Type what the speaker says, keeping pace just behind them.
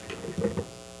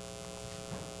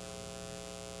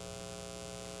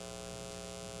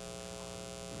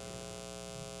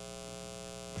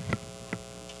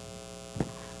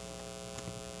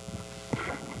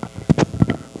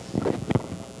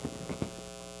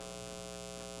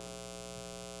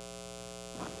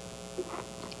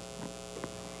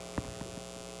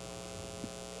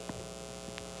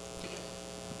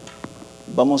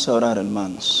Vamos a orar,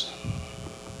 hermanos.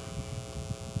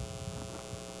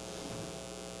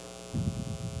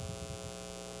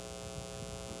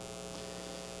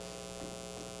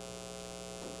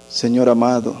 Señor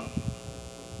amado,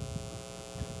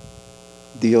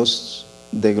 Dios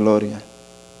de gloria,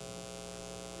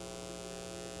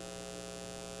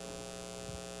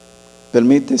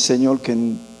 permite, Señor, que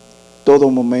en todo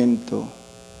momento,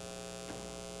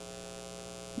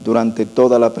 durante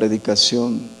toda la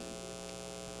predicación,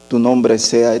 tu nombre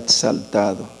sea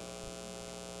exaltado,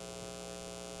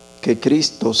 que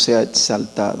Cristo sea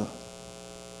exaltado.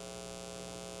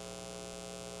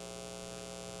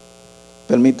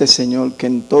 Permite, Señor, que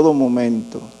en todo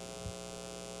momento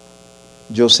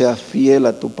yo sea fiel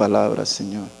a tu palabra,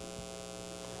 Señor,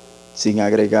 sin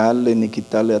agregarle ni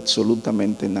quitarle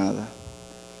absolutamente nada.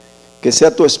 Que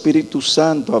sea tu Espíritu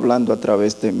Santo hablando a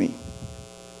través de mí.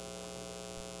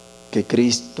 Que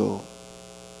Cristo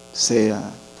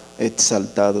sea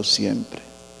exaltado siempre.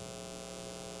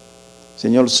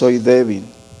 Señor, soy débil,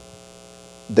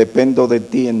 dependo de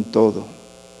ti en todo.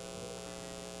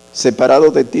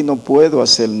 Separado de ti no puedo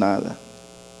hacer nada.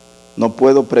 No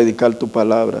puedo predicar tu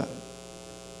palabra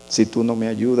si tú no me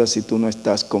ayudas, si tú no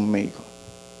estás conmigo.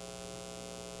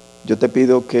 Yo te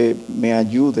pido que me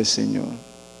ayudes, Señor.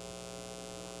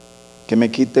 Que me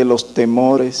quite los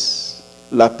temores,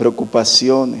 las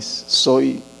preocupaciones.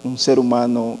 Soy un ser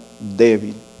humano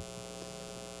débil.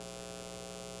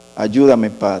 Ayúdame,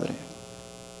 Padre.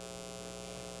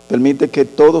 Permite que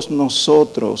todos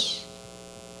nosotros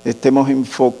estemos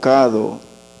enfocados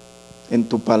en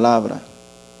tu palabra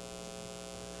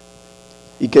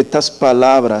y que estas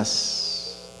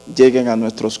palabras lleguen a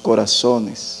nuestros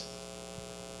corazones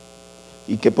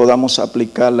y que podamos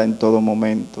aplicarla en todo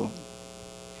momento.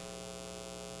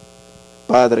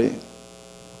 Padre,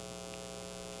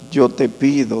 yo te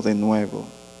pido de nuevo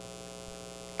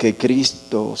que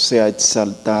Cristo sea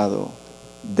exaltado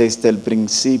desde el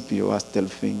principio hasta el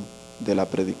fin de la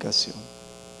predicación.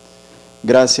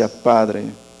 Gracias, Padre,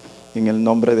 en el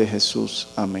nombre de Jesús.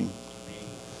 Amén.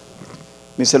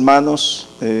 Mis hermanos,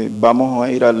 vamos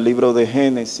a ir al libro de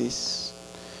Génesis.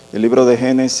 El libro de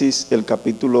Génesis, el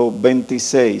capítulo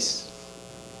 26.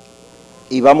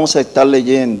 Y vamos a estar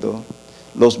leyendo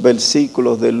los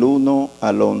versículos del 1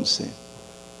 al 11.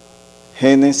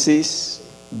 Génesis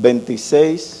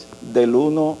 26, del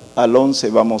 1 al 11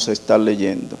 vamos a estar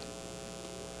leyendo.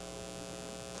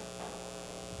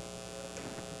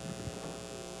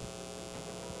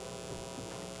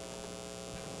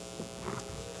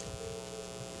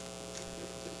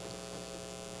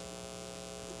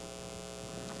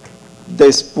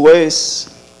 Después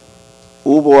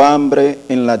hubo hambre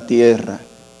en la tierra,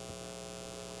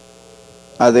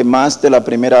 además de la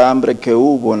primera hambre que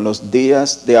hubo en los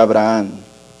días de Abraham.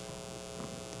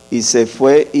 Y se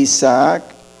fue Isaac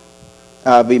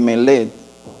a Abimelec,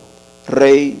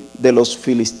 rey de los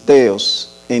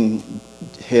filisteos, en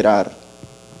Gerar.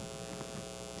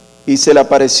 Y se le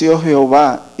apareció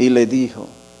Jehová y le dijo,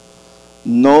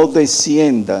 no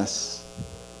desciendas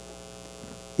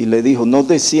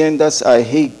a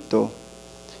Egipto,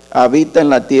 habita en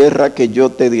la tierra que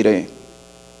yo te diré.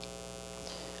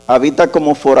 Habita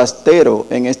como forastero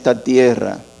en esta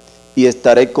tierra, y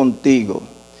estaré contigo,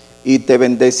 y te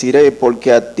bendeciré,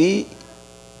 porque a ti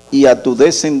y a tu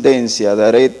descendencia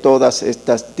daré todas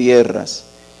estas tierras,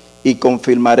 y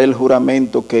confirmaré el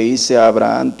juramento que hice a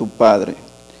Abraham tu padre.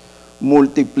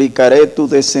 Multiplicaré tu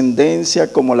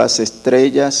descendencia como las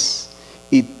estrellas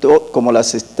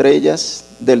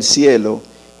del cielo,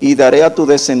 y daré a tu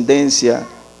descendencia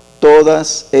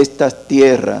todas estas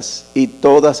tierras, y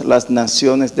todas las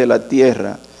naciones de la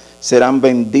tierra serán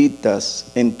benditas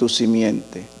en tu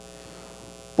simiente.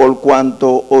 Por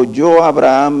cuanto oyó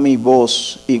Abraham mi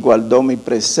voz y guardó mis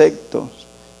preceptos,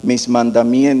 mis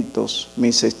mandamientos,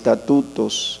 mis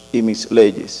estatutos y mis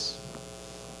leyes.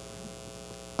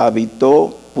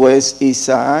 Habitó pues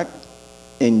Isaac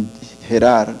en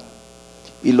Gerar,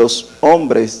 y los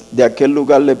hombres de aquel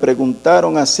lugar le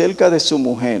preguntaron acerca de su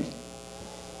mujer.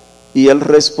 Y él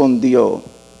respondió,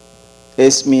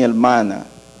 es mi hermana,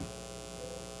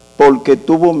 porque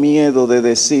tuvo miedo de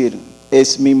decir,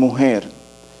 es mi mujer,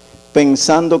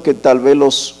 pensando que tal vez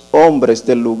los hombres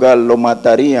del lugar lo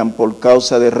matarían por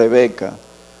causa de Rebeca,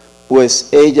 pues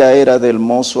ella era de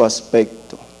hermoso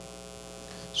aspecto.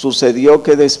 Sucedió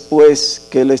que después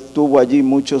que él estuvo allí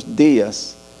muchos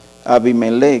días,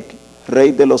 Abimelec,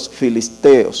 rey de los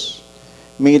filisteos,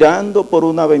 mirando por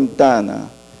una ventana,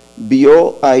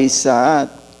 vio a Isaac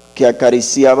que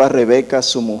acariciaba a Rebeca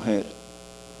su mujer.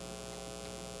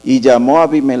 Y llamó a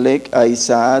Abimelec a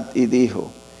Isaac y dijo,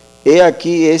 he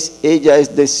aquí ella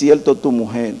es de cierto tu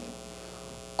mujer.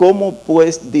 ¿Cómo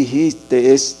pues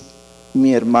dijiste es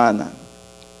mi hermana?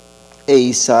 E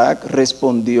Isaac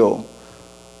respondió,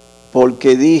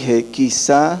 porque dije,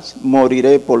 quizás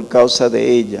moriré por causa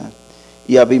de ella.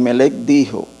 Y Abimelec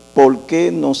dijo, ¿por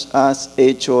qué nos has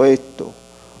hecho esto?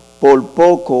 Por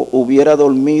poco hubiera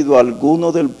dormido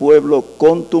alguno del pueblo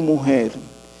con tu mujer,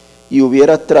 y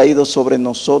hubieras traído sobre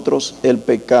nosotros el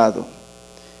pecado.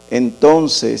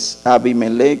 Entonces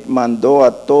Abimelec mandó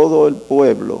a todo el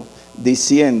pueblo,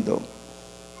 diciendo,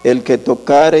 el que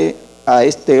tocare a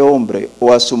este hombre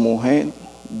o a su mujer,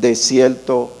 de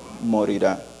cierto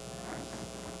morirá.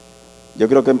 Yo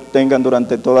creo que tengan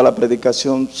durante toda la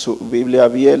predicación su Biblia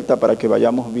abierta para que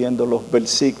vayamos viendo los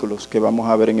versículos que vamos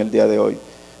a ver en el día de hoy.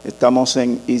 Estamos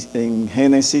en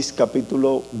Génesis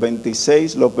capítulo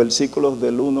 26, los versículos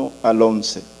del 1 al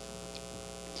 11.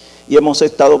 Y hemos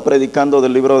estado predicando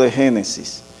del libro de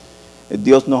Génesis.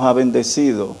 Dios nos ha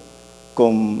bendecido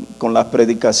con las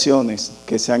predicaciones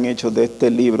que se han hecho de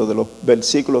este libro, de los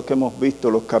versículos que hemos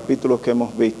visto, los capítulos que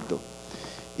hemos visto.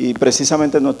 Y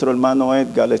precisamente nuestro hermano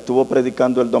Edgar estuvo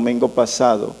predicando el domingo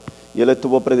pasado, y él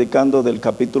estuvo predicando del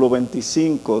capítulo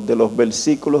 25, de los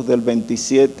versículos del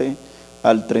 27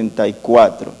 al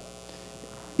 34.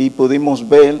 Y pudimos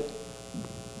ver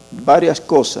varias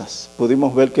cosas.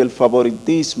 Pudimos ver que el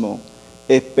favoritismo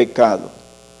es pecado.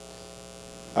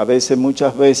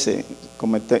 Muchas veces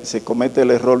se comete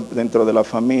el error dentro de las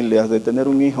familias de tener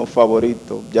un hijo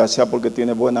favorito, ya sea porque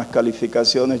tiene buenas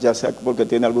calificaciones, ya sea porque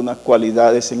tiene algunas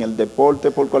cualidades en el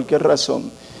deporte, por cualquier razón.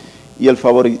 Y el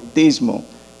favoritismo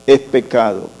es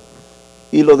pecado.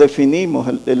 Y lo definimos,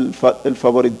 el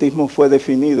favoritismo fue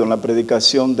definido en la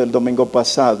predicación del domingo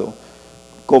pasado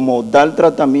como dar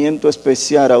tratamiento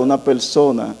especial a una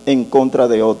persona en contra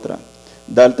de otra.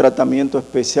 Dar tratamiento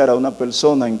especial a una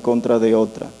persona en contra de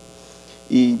otra.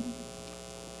 Y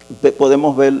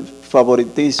podemos ver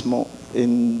favoritismo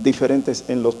en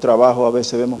los trabajos, a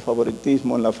veces vemos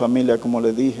favoritismo en la familia, como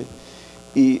les dije.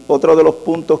 Y otro de los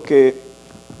puntos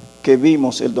que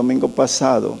vimos el domingo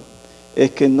pasado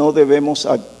es que no debemos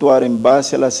actuar en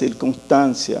base a las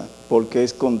circunstancias porque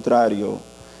es contrario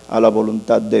a la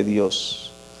voluntad de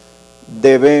Dios.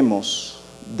 Debemos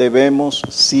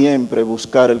siempre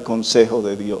buscar el consejo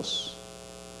de Dios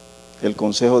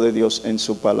en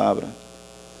su palabra.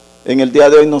 En el día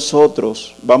de hoy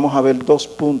nosotros vamos a ver 2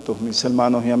 puntos, mis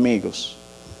hermanos y amigos.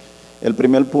 El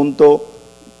primer punto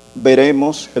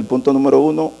veremos, el punto número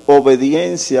 1,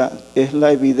 obediencia es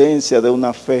la evidencia de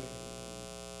una fe.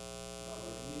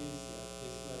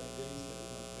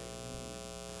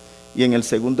 Y en el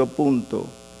segundo punto,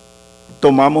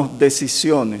 tomamos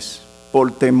decisiones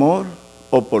por temor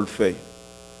o por fe.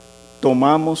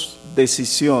 Tomamos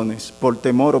decisiones por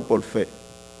temor o por fe.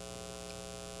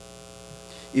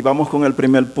 Y vamos con el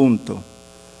primer punto.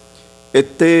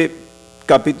 Este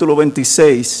capítulo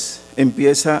 26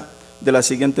 empieza de la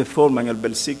siguiente forma. En el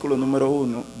versículo número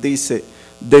 1 dice,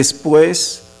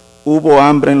 después hubo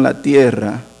hambre en la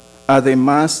tierra,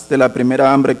 además de la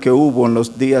primera hambre que hubo en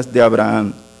los días de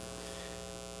Abraham.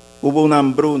 Hubo una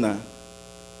hambruna.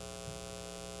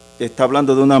 Está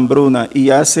hablando de una hambruna y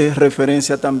hace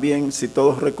referencia también, si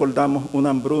todos recordamos, una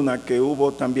hambruna que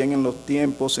hubo también en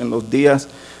los días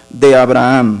de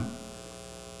Abraham.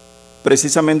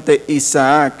 Precisamente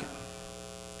Isaac,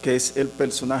 que es el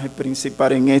personaje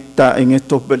principal en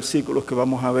estos versículos que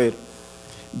vamos a ver,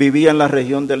 vivía en la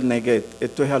región del Negev.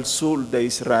 Esto es al sur de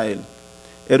Israel.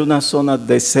 Era una zona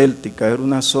desértica, era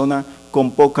una zona con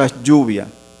pocas lluvias.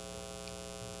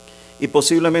 Y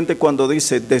posiblemente cuando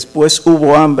dice, después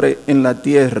hubo hambre en la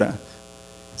tierra,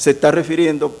 se está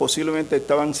refiriendo, posiblemente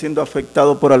estaban siendo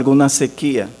afectados por alguna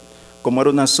sequía, como era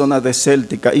una zona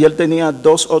desértica. Y él tenía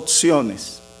 2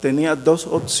 opciones,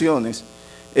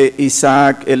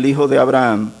 Isaac, el hijo de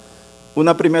Abraham.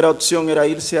 Una primera opción era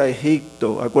irse a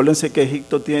Egipto. Acuérdense que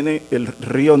Egipto tiene el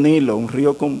río Nilo, un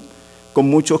río con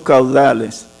muchos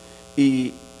caudales.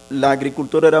 Y la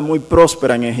agricultura era muy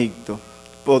próspera en Egipto.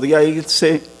 Podía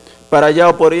irse para allá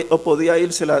o podía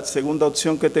irse, la segunda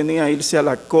opción que tenía, irse a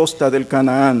la costa del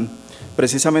Canaán,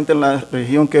 precisamente en la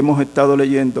región que hemos estado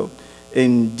leyendo,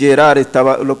 en Gerar,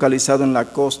 estaba localizado en la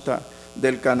costa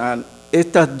del Canaán.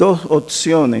 Estas 2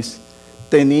 opciones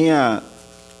tenía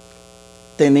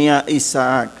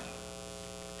Isaac.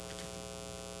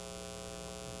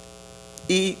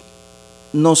 Y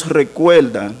nos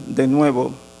recuerda, de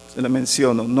nuevo, se le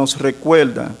menciono, nos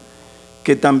recuerda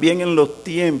que también en los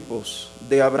tiempos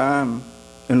de Abraham,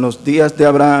 en los días de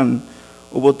Abraham,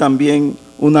 hubo también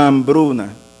una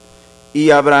hambruna. Y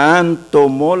Abraham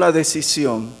tomó la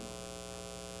decisión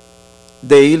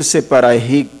de irse para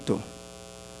Egipto.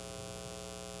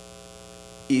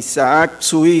 Isaac,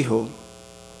 su hijo,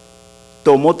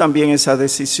 tomó también esa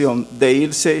decisión de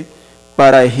irse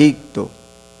para Egipto.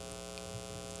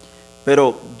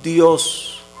 Pero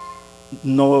Dios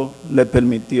no le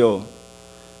permitió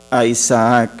a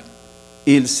Isaac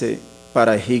irse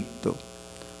para Egipto.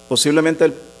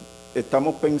 Posiblemente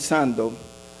estamos pensando,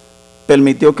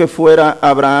 permitió que fuera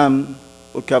Abraham,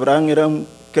 porque Abraham era un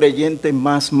creyente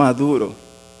más maduro.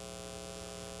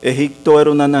 Egipto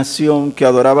era una nación que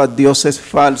adoraba dioses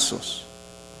falsos,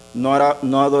 no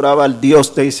adoraba al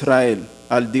Dios de Israel,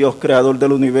 al Dios creador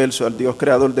del universo, al Dios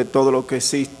creador de todo lo que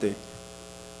existe.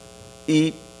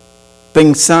 Y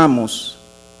pensamos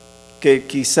que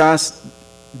quizás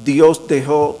Dios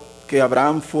dejó que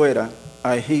Abraham fuera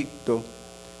a Egipto,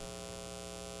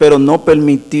 pero no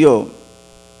permitió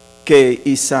que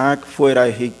Isaac fuera a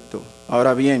Egipto.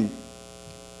 Ahora bien,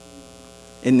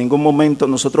 en ningún momento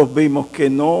nosotros vimos que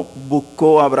no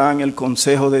buscó Abraham el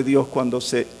consejo de Dios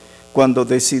cuando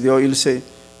decidió irse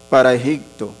para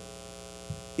Egipto.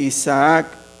 Isaac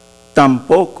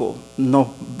tampoco, nos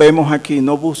vemos aquí,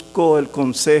 no buscó el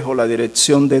consejo, la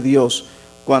dirección de Dios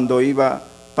cuando iba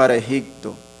para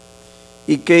Egipto.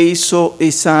 ¿Y qué hizo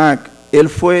Isaac? Él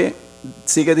fue,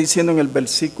 sigue diciendo en el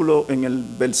versículo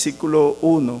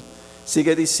 1,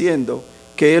 sigue diciendo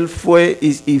que él fue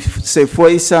y se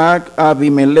fue Isaac a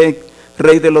Abimelec,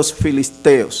 rey de los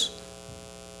filisteos.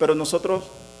 Pero nosotros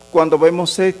cuando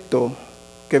vemos esto,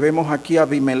 que vemos aquí a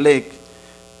Abimelec,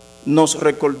 nos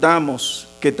recordamos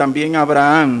que también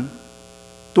Abraham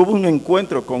tuvo un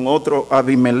encuentro con otro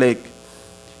Abimelec.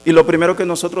 Y lo primero que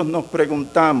nosotros nos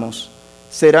preguntamos,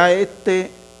 ¿será este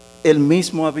el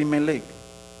mismo Abimelec?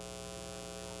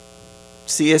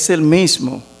 Si es el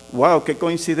mismo, wow, qué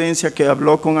coincidencia que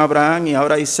habló con Abraham y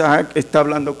ahora Isaac está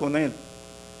hablando con él.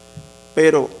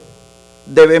 Pero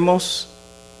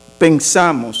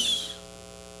pensamos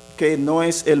que no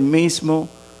es el mismo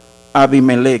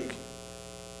Abimelec,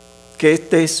 que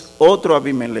este es otro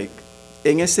Abimelec.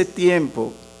 En ese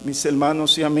tiempo, mis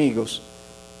hermanos y amigos,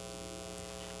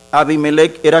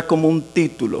 Abimelec era como un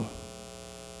título,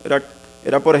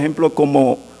 era por ejemplo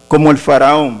como el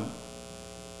faraón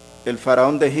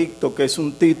de Egipto, que es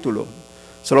un título.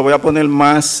 Se lo voy a poner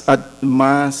más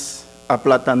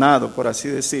aplatanado, por así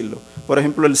decirlo. Por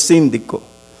ejemplo, el síndico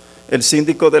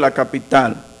de la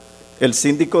capital, el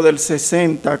síndico del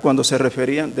 60, cuando se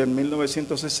referían, del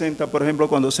 1960, por ejemplo,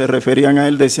 cuando se referían a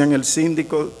él, decían el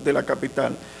síndico de la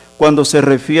capital. Cuando se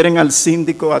refieren al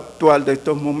síndico actual de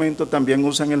estos momentos, también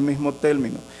usan el mismo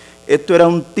término. Esto era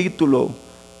un título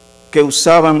que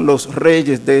usaban los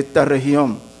reyes de esta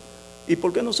región. ¿Y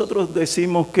por qué nosotros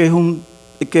decimos que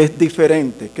es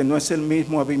diferente, que no es el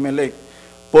mismo Abimelec?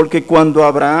 Porque cuando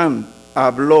Abraham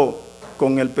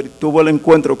tuvo el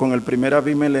encuentro con el primer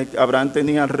Abimelec, Abraham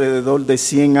tenía alrededor de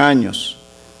 100 años.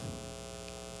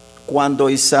 Cuando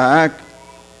Isaac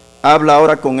habla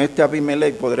ahora con este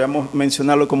Abimelec, podríamos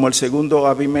mencionarlo como el segundo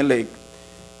Abimelec,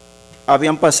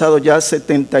 habían pasado ya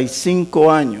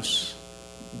 75 años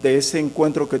de ese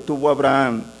encuentro que tuvo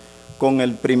Abraham con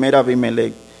el primer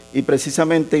Abimelec. Y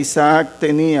precisamente Isaac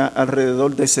tenía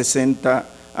alrededor de 60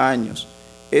 años.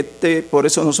 Por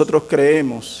eso nosotros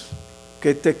creemos que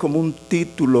este es como un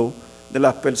título de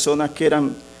las personas que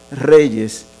eran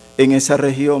reyes en esa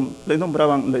región. Le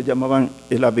llamaban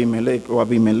el Abimelec o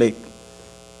Abimelec.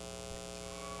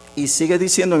 Y sigue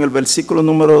diciendo en el versículo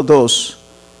número 2,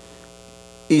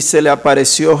 y se le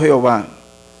apareció Jehová.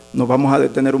 Nos vamos a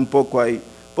detener un poco ahí.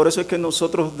 Por eso es que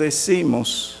nosotros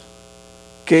decimos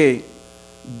que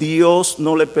Dios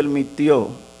no le permitió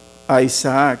a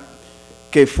Isaac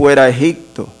que fuera a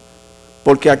Egipto,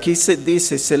 porque aquí se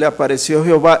dice, se le apareció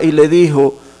Jehová y le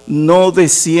dijo, no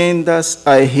desciendas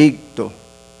a Egipto.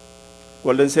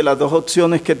 Acuérdense las dos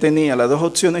opciones que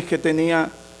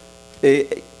tenía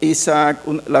Isaac.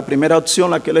 La primera opción,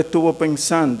 la que él estuvo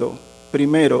pensando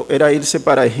primero, era irse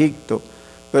para Egipto,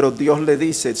 pero Dios le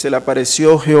dice, se le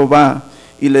apareció Jehová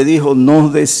y le dijo, no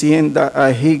descienda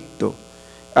a Egipto,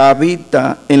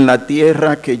 habita en la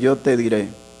tierra que yo te diré.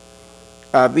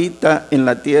 Habita en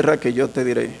la tierra que yo te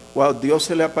diré. Wow, Dios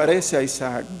se le aparece a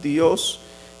Isaac. Dios,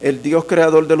 el Dios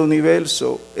creador del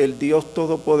universo, el Dios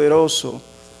todopoderoso,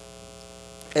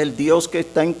 el Dios que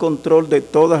está en control de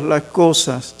todas las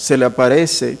cosas, se le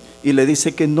aparece y le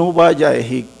dice que no vaya a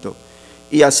Egipto.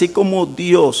 Y así como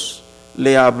Dios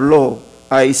le habló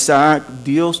a Isaac,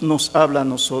 Dios nos habla a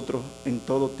nosotros en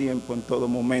todo tiempo, en todo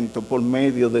momento, por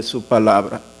medio de su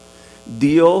palabra.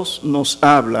 Dios nos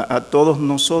habla a todos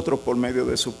nosotros por medio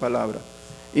de su palabra.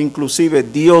 Inclusive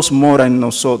Dios mora en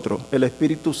nosotros. El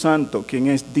Espíritu Santo, quien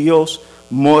es Dios,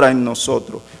 mora en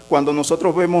nosotros. Cuando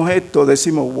nosotros vemos esto,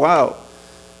 decimos, wow,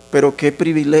 pero qué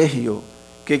privilegio,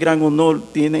 qué gran honor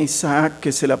tiene Isaac,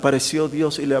 que se le apareció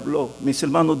Dios y le habló. Mis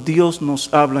hermanos, Dios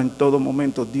nos habla en todo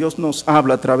momento. Dios nos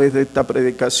habla a través de esta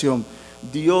predicación.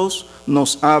 Dios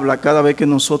nos habla cada vez que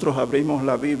nosotros abrimos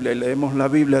la Biblia y leemos la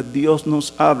Biblia. Dios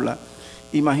nos habla.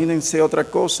 Imagínense otra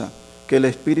cosa, que el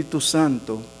Espíritu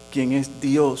Santo, quien es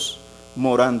Dios,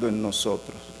 morando en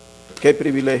nosotros. Qué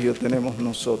privilegio tenemos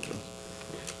nosotros.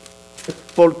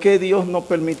 ¿Por qué Dios no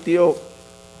permitió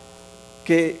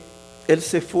que él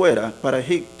se fuera para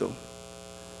Egipto?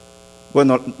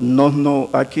 Bueno,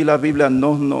 aquí la Biblia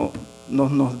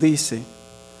nos dice,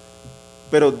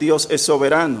 pero Dios es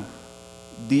soberano,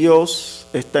 Dios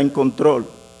está en control,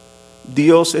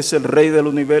 Dios es el Rey del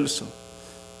universo,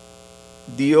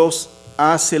 Dios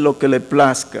hace lo que le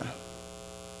plazca,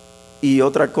 y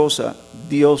otra cosa,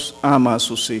 Dios ama a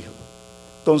sus hijos.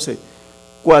 Entonces,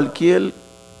 cualquier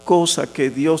cosa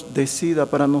que Dios decida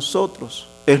para nosotros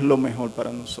es lo mejor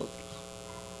para nosotros.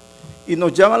 Y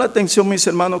nos llama la atención, mis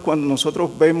hermanos, cuando nosotros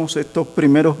vemos estos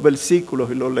primeros versículos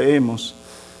y los leemos,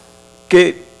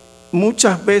 que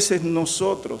muchas veces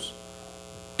nosotros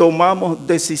tomamos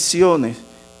decisiones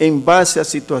en base a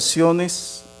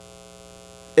situaciones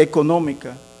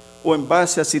económicas o en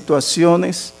base a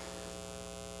situaciones,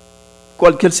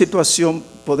 cualquier situación,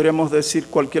 podríamos decir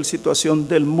cualquier situación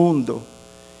del mundo,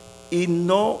 y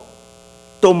no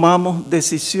tomamos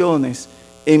decisiones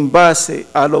en base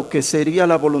a lo que sería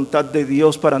la voluntad de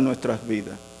Dios para nuestras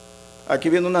vidas. Aquí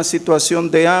viene una situación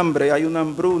de hambre, hay una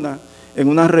hambruna en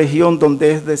una región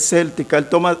donde es desértica. Él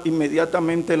toma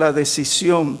inmediatamente la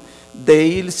decisión de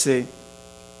irse,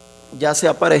 ya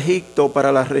sea para Egipto o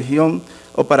para la región,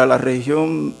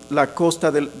 la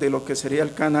costa de lo que sería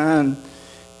el Canaán.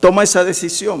 Toma esa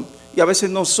decisión, y a veces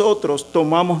nosotros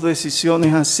tomamos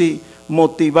decisiones así,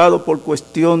 motivados por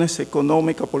cuestiones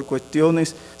económicas, por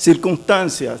cuestiones,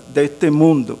 circunstancias de este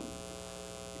mundo.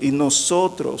 Y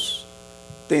nosotros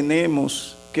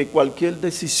tenemos que cualquier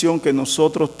decisión que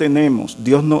nosotros tenemos,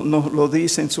 Dios nos lo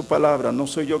dice en su palabra, no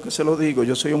soy yo que se lo digo,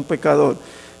 yo soy un pecador.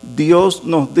 Dios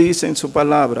nos dice en su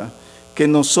palabra que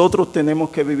nosotros tenemos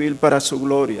que vivir para su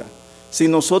gloria. Si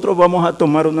nosotros vamos a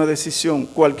tomar una decisión,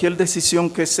 cualquier decisión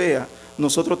que sea,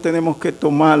 nosotros tenemos que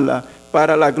tomarla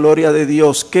para la gloria de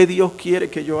Dios. ¿Qué Dios quiere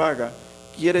que yo haga?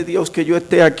 Quiere Dios que yo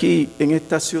esté aquí en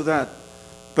esta ciudad,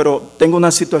 pero tengo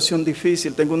una situación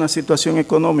difícil, tengo una situación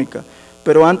económica.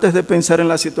 Pero antes de pensar en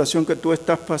la situación que tú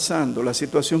estás pasando, la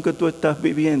situación que tú estás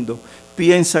viviendo,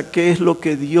 piensa qué es lo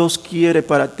que Dios quiere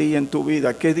para ti en tu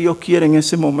vida, qué Dios quiere en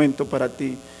ese momento para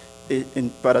ti,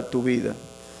 para tu vida.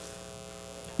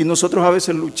 Y nosotros a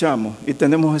veces luchamos y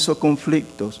tenemos esos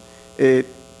conflictos.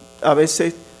 A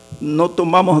veces no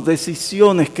tomamos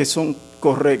decisiones que son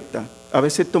correctas. A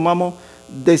veces tomamos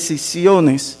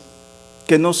decisiones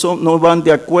que no van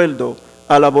de acuerdo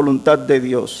a la voluntad de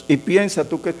Dios. Y piensa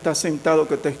tú que estás sentado,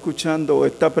 que estás escuchando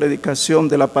esta predicación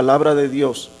de la palabra de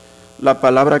Dios, la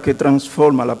palabra que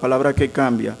transforma, la palabra que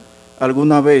cambia.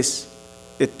 ¿Alguna vez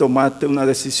tomaste una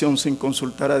decisión sin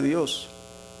consultar a Dios?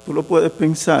 Tú lo puedes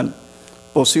pensar.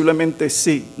 Posiblemente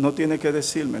sí, no tienes que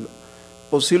decírmelo.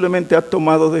 Posiblemente has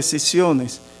tomado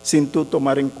decisiones sin tú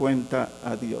tomar en cuenta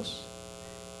a Dios.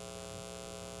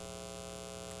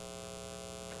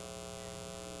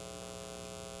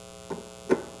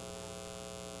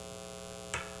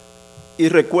 Y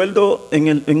recuerdo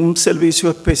en un servicio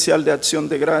especial de acción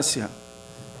de gracia,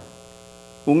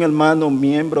 un hermano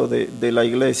miembro de la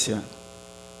iglesia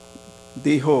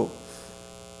dijo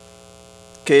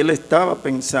que él estaba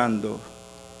pensando,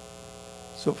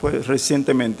 eso fue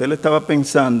recientemente, él estaba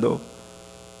pensando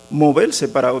moverse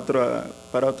para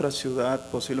otra ciudad,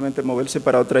 posiblemente moverse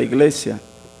para otra iglesia.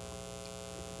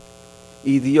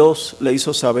 Y Dios le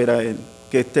hizo saber a él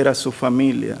que esta era su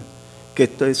familia, que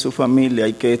esta es su familia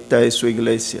y que esta es su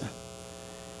iglesia.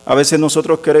 A veces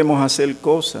nosotros queremos hacer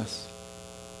cosas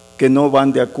que no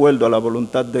van de acuerdo a la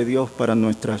voluntad de Dios para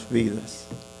nuestras vidas.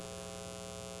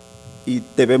 Y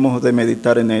debemos de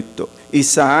meditar en esto.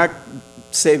 Isaac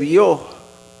se vio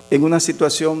en una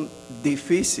situación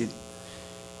difícil.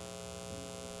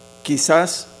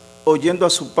 Quizás oyendo a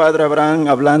su padre Abraham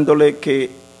hablándole que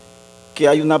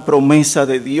hay una promesa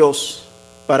de Dios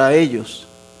para ellos.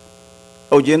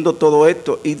 Oyendo todo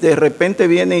esto, y de repente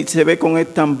viene y se ve con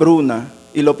esta hambruna,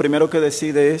 y lo primero que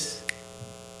decide es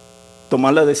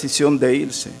tomar la decisión de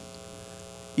irse.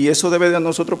 Y eso debe de a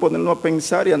nosotros ponernos a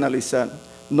pensar y analizar.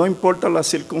 No importan las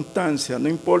circunstancias, no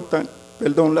importan,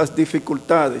 las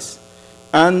dificultades.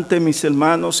 Antes, mis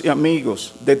hermanos y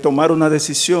amigos, de tomar una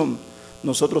decisión,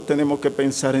 nosotros tenemos que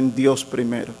pensar en Dios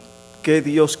primero. qué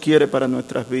Dios quiere para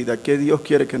nuestras vidas, qué Dios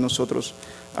quiere que nosotros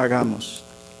hagamos.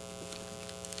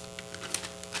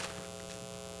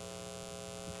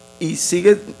 Y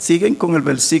siguen con el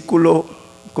versículo,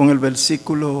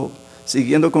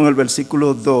 siguiendo con el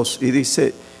versículo 2, y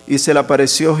dice, y se le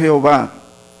apareció Jehová,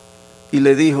 y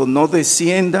le dijo, no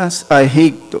desciendas a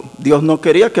Egipto. Dios no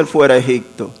quería que él fuera a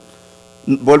Egipto.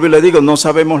 Vuelvo y le digo, no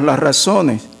sabemos las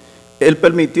razones. Él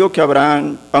permitió que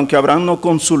Abraham, aunque Abraham no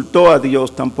consultó a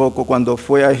Dios tampoco cuando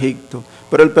fue a Egipto,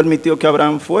 pero él permitió que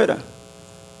Abraham fuera.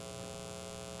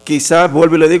 Quizás,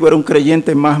 vuelvo y le digo, era un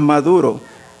creyente más maduro.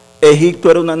 Egipto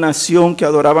era una nación que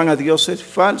adoraban a dioses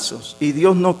falsos y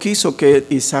Dios no quiso que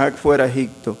Isaac fuera a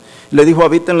Egipto. Le dijo,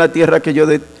 habita en la tierra que yo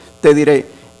te diré,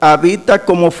 habita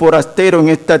como forastero en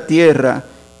esta tierra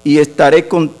y estaré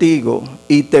contigo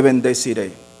y te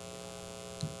bendeciré.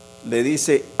 Le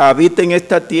dice, habita en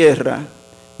esta tierra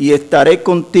y estaré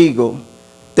contigo,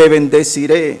 te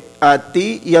bendeciré, a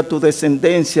ti y a tu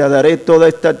descendencia daré toda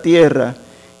esta tierra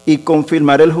y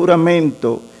confirmaré el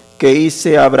juramento que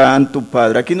hice a Abraham tu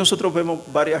padre. Aquí nosotros vemos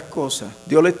varias cosas.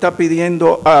 Dios le está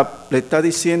diciendo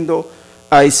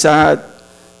a Isaac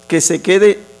que se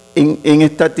quede en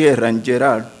esta tierra, en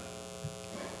Gerar.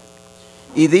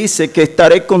 Y dice que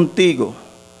estaré contigo,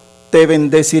 te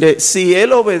bendeciré. Si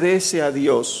él obedece a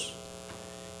Dios,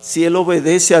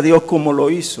 como lo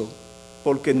hizo,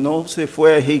 porque no se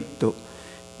fue a Egipto,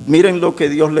 miren lo que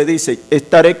Dios le dice,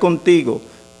 estaré contigo,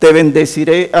 te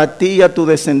bendeciré a ti y a tu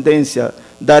descendencia,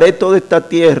 daré toda esta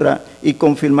tierra y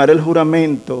confirmaré el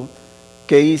juramento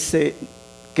que hice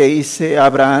a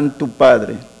Abraham tu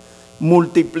padre.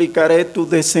 Multiplicaré tu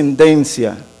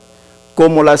descendencia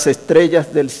como las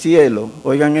estrellas del cielo.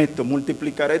 Oigan esto,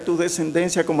 multiplicaré tu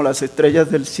descendencia como las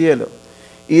estrellas del cielo.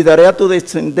 Y daré a tu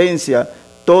descendencia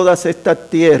todas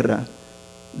estas tierras.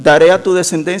 Daré a tu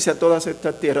descendencia todas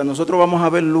estas tierras. Nosotros vamos a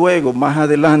ver luego, más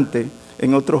adelante,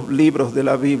 en otros libros de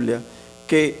la Biblia,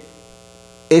 que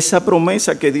esa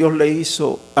promesa que Dios le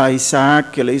hizo a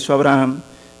Isaac, que le hizo a Abraham,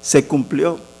 se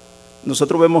cumplió.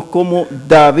 Nosotros vemos cómo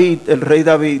David, el rey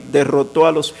David, derrotó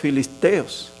a los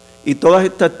filisteos. Y todas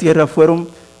estas tierras fueron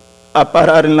a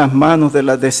parar en las manos de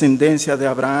la descendencia de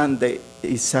Abraham, de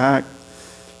Isaac.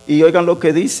 Y oigan lo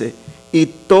que dice, y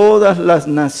todas las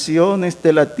naciones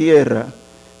de la tierra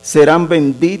serán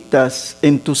benditas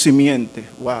en tu simiente.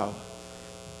 Wow.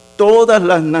 Todas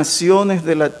las naciones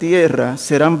de la tierra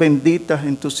serán benditas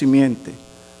en tu simiente,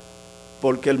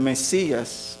 porque el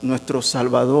Mesías, nuestro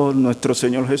Salvador, nuestro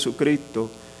Señor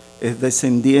Jesucristo, es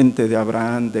descendiente de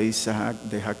Abraham, de Isaac,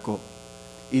 de Jacob.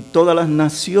 Y todas las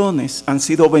naciones han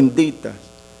sido benditas.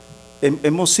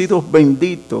 Hemos sido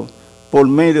benditos por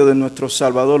medio de nuestro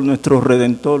Salvador, nuestro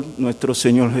Redentor, nuestro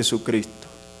Señor Jesucristo.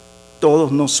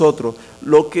 Todos nosotros,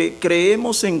 lo que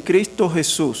creemos en Cristo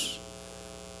Jesús,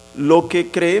 lo que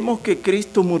creemos que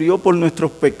Cristo murió por nuestros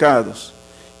pecados,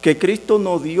 que Cristo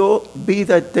nos dio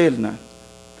vida eterna,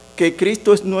 que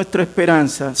Cristo es nuestra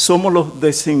esperanza, somos los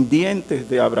descendientes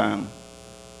de Abraham.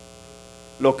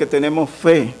 Los que tenemos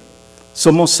fe,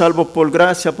 somos salvos por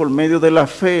gracia, por medio de la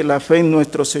fe en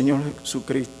nuestro Señor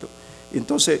Jesucristo.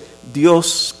 Entonces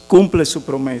Dios cumple su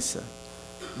promesa.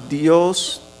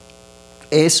 Dios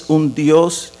es un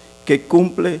Dios que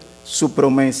cumple su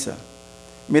promesa.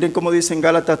 Miren cómo dice en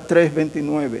Gálatas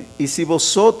 3:29, y si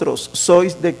vosotros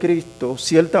sois de Cristo,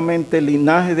 ciertamente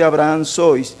linaje de Abraham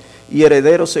sois y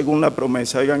herederos según la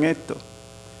promesa. Oigan esto,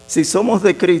 si somos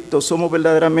de Cristo, somos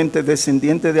verdaderamente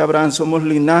descendientes de Abraham, somos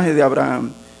linaje de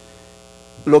Abraham,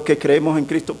 lo que creemos en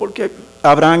Cristo, porque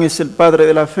Abraham es el padre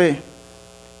de la fe.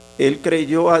 Él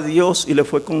creyó a Dios y le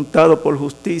fue contado por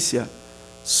justicia.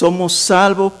 Somos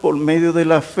salvos por medio de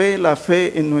la fe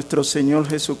en nuestro Señor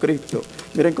Jesucristo.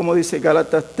 Miren cómo dice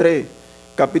Gálatas 3,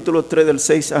 capítulo 3 del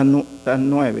 6 al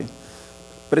 9.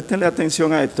 Préstenle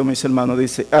atención a esto, mis hermanos.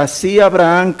 Dice, así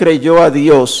Abraham creyó a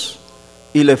Dios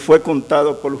y le fue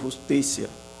contado por justicia.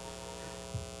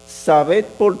 Sabed,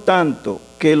 por tanto,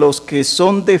 que los que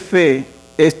son de fe,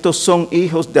 estos son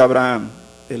hijos de Abraham.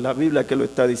 Es la Biblia que lo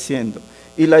está diciendo.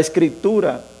 Y la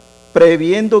Escritura,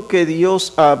 previendo que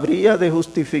Dios habría de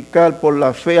justificar por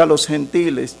la fe a los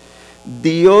gentiles,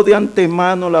 dio de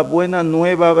antemano la buena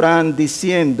nueva a Abraham,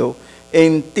 diciendo,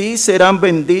 en ti serán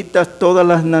benditas todas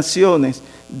las naciones,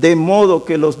 de modo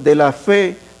que los de la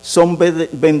fe son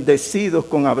bendecidos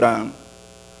con Abraham.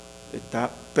 Está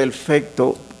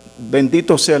perfecto.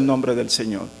 Bendito sea el nombre del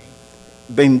Señor.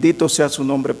 Bendito sea su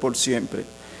nombre por siempre.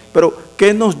 Pero,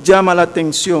 ¿qué nos llama la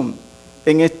atención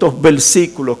en estos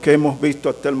versículos que hemos visto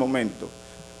hasta el momento?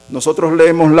 Nosotros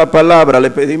leemos la palabra,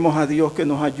 le pedimos a Dios que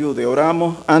nos ayude,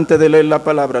 oramos antes de leer la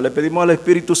palabra, le pedimos al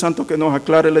Espíritu Santo que nos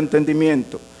aclare el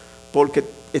entendimiento, porque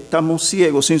estamos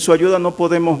ciegos. Sin su ayuda no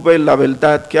podemos ver la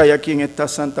verdad que hay aquí en esta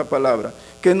santa palabra.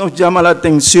 ¿Qué nos llama la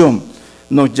atención?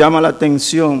 Nos llama la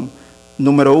atención,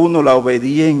 número uno, la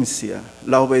obediencia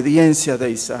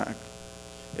de Isaac.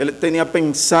 Él tenía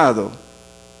pensado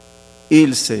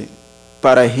irse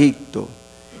para Egipto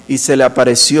y se le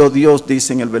apareció Dios,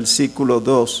 dice en el versículo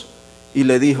 2, y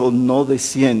le dijo, no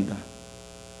descienda.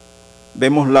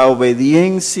 Vemos la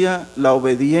obediencia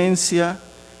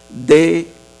de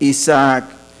Isaac.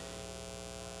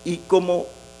 Y como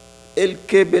el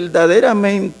que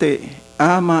verdaderamente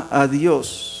ama a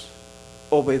Dios,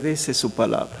 obedece su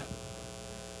palabra.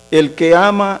 El que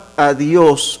ama a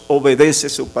Dios, obedece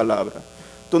su palabra.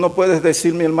 Tú no puedes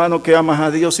decir, mi hermano, que amas a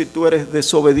Dios si tú eres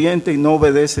desobediente y no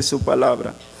obedeces su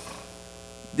palabra.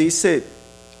 Dice,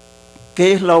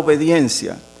 ¿qué es la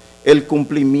obediencia? El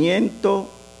cumplimiento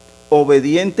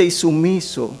obediente y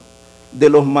sumiso de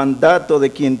los mandatos de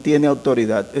quien tiene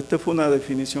autoridad. Esta fue una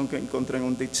definición que encontré en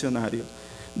un diccionario.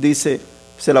 Dice,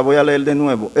 se la voy a leer de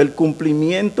nuevo. El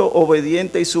cumplimiento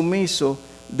obediente y sumiso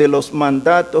de los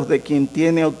mandatos de quien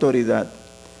tiene autoridad.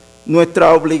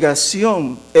 Nuestra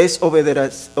obligación es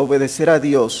obedecer a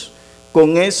Dios.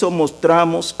 Con eso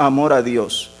mostramos amor a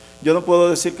Dios. Yo no puedo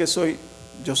decir que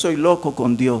yo soy loco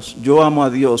con Dios. Yo amo a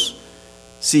Dios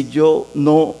si yo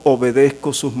no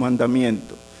obedezco sus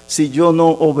mandamientos, si yo no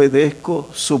obedezco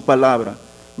su palabra.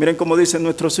 Miren cómo dice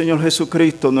nuestro Señor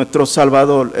Jesucristo, nuestro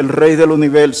Salvador, el Rey del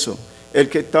universo, el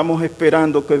que estamos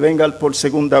esperando que venga por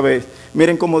segunda vez.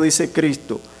 Miren cómo dice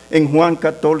Cristo en Juan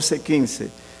 14:15.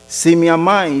 Si me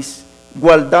amáis,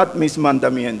 guardad mis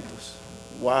mandamientos.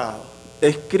 Wow,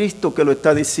 es Cristo que lo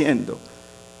está diciendo.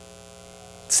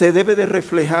 Se debe de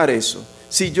reflejar eso.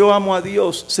 Si yo amo a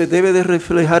Dios, se debe de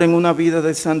reflejar en una vida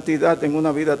de santidad, en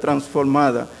una vida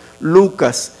transformada.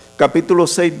 Lucas capítulo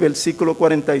 6, versículo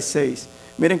 46.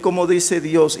 Miren cómo dice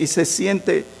Dios, y se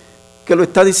siente que lo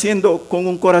está diciendo con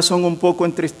un corazón un poco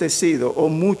entristecido,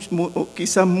 o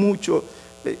quizás mucho,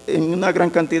 en una gran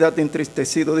cantidad de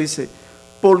entristecido. Dice,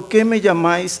 ¿por qué me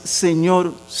llamáis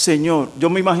Señor, Señor? Yo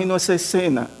me imagino esa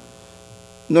escena,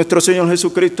 nuestro Señor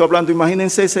Jesucristo hablando,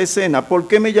 imagínense esa escena. ¿Por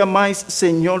qué me llamáis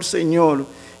Señor, Señor,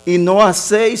 y no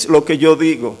hacéis lo que yo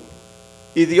digo?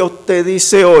 Y Dios te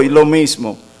dice hoy lo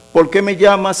mismo. ¿Por qué me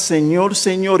llamas Señor,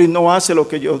 Señor y no hace lo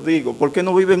que yo digo? ¿Por qué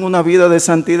no vive en una vida de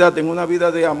santidad, en una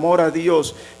vida de amor a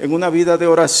Dios, en una vida de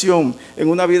oración, en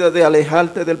una vida de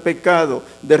alejarte del pecado,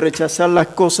 de rechazar las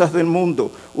cosas del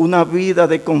mundo, una vida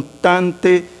de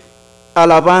constante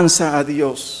alabanza a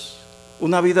Dios,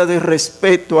 una vida de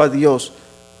respeto a Dios?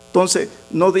 Entonces,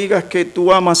 no digas que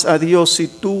tú amas a Dios si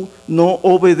tú no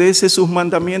obedeces sus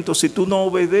mandamientos, si tú no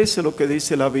obedeces lo que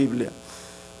dice la Biblia.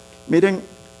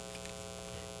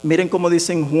 Miren cómo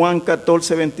dice en Juan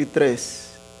 14:23.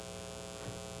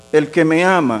 El que me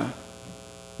ama,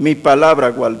 mi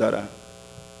palabra guardará.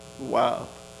 Wow.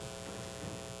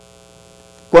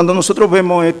 Cuando nosotros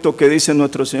vemos esto que dice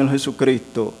nuestro Señor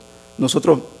Jesucristo,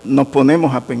 nosotros nos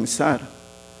ponemos a pensar.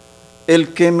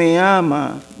 El que me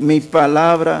ama, mi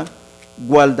palabra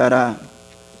guardará.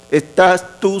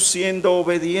 ¿Estás tú siendo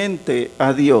obediente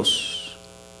a Dios?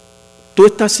 ¿Tú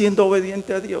estás siendo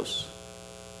obediente a Dios?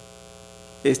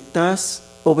 ¿Estás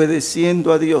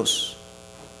obedeciendo a Dios?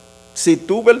 Si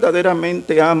tú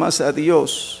verdaderamente amas a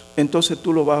Dios, entonces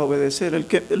tú lo vas a obedecer.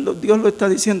 Dios lo está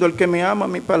diciendo, el que me ama,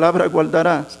 mi palabra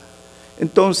guardará.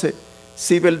 Entonces,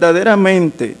 si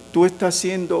verdaderamente tú estás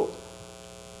siendo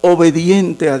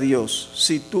obediente a Dios,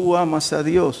 si tú amas a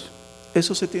Dios,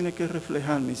 eso se tiene que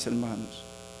reflejar, mis hermanos.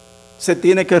 Se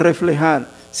tiene que reflejar.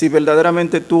 Si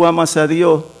verdaderamente tú amas a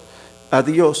Dios,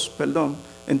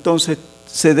 entonces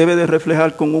se debe de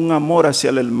reflejar con un amor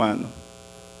hacia el hermano.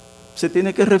 Se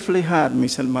tiene que reflejar,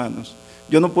 mis hermanos.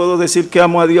 Yo no puedo decir que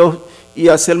amo a Dios y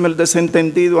hacerme el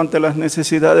desentendido ante las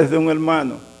necesidades de un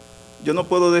hermano. Yo no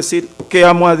puedo decir que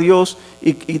amo a Dios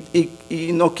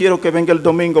y no quiero que venga el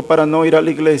domingo para no ir a la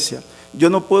iglesia. Yo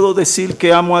no puedo decir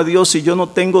que amo a Dios si yo no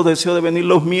tengo deseo de venir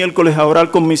los miércoles a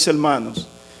orar con mis hermanos.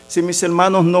 Si mis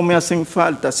hermanos no me hacen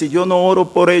falta, si yo no oro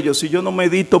por ellos, si yo no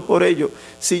medito por ellos,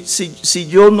 si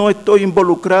yo no estoy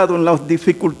involucrado en las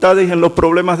dificultades y en los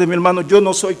problemas de mi hermano, yo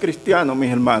no soy cristiano, mis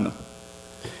hermanos.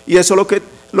 Y eso es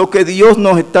lo que Dios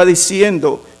nos está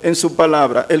diciendo en su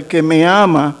palabra. El que me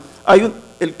ama,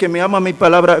 mi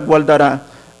palabra guardará.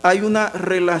 Hay una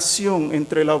relación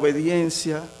entre la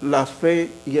obediencia, la fe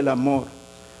y el amor.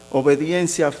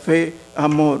 Obediencia, fe,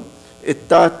 amor.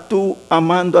 ¿Estás tú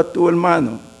amando a tu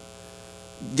hermano?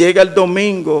 Llega el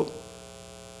domingo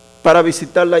para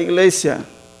visitar la iglesia.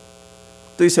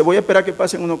 Tú dices, voy a esperar que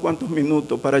pasen unos cuantos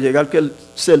minutos para llegar, que el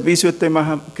servicio esté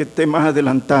más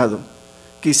adelantado.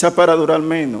 quizá para durar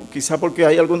menos, quizá porque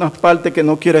hay algunas partes que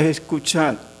no quieres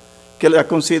escuchar, que las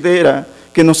considera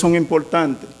que no son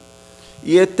importantes.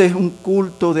 Y este es un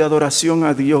culto de adoración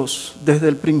a Dios, desde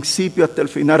el principio hasta el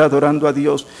final adorando a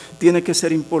Dios. Tiene que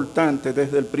ser importante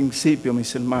desde el principio,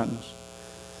 mis hermanos.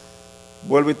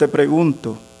 Vuelvo y te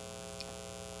pregunto,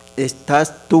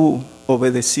 ¿estás tú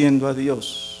obedeciendo a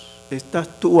Dios? ¿Estás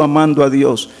tú amando a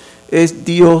Dios? ¿Es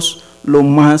Dios lo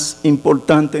más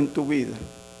importante en tu vida?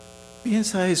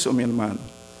 Piensa eso, mi hermano.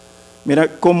 Mira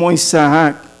cómo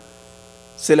Isaac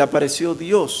se le apareció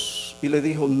Dios y le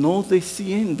dijo, no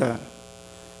descienda,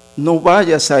 no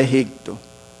vayas a Egipto.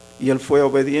 Y él fue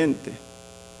obediente.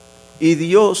 Y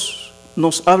Dios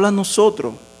nos habla a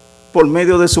nosotros por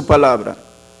medio de su palabra.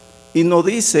 Y nos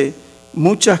dice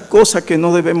muchas cosas que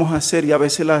no debemos hacer y a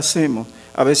veces las hacemos.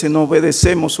 A veces no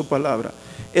obedecemos su palabra.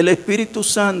 El Espíritu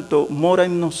Santo mora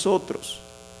en nosotros.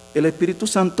 El Espíritu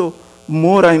Santo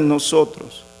mora en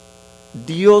nosotros.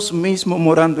 Dios mismo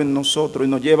morando en nosotros y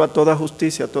nos lleva a toda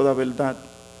justicia, a toda verdad.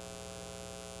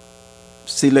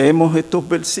 Si leemos estos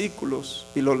versículos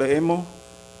y lo leemos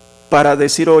para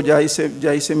decir, oh, ya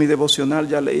hice mi devocional,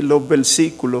 ya leí los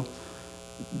versículos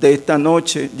de esta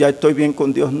noche, ya estoy bien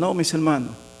con Dios. No, mis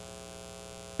hermanos,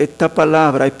 esta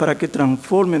palabra es para que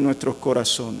transforme nuestros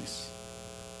corazones.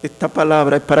 Esta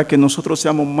palabra es para que nosotros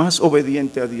seamos más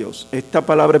obedientes a Dios. Esta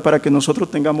palabra es para que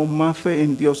nosotros tengamos más fe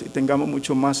en Dios y tengamos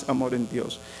mucho más amor en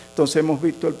Dios. Entonces hemos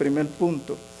visto el primer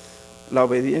punto, la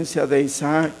obediencia de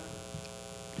Isaac.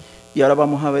 Y ahora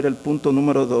vamos a ver el punto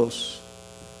número 2.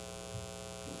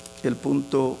 El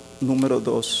punto número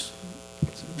 2.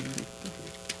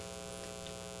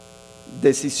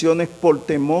 Decisiones por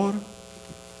temor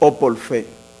o por fe.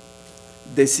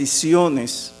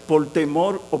 Decisiones por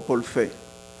temor o por fe.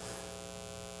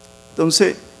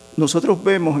 Entonces, nosotros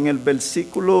vemos en el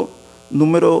versículo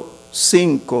número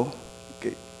 5,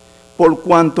 que por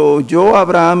cuanto oyó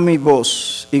Abraham mi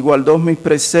voz y guardó mis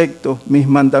preceptos, mis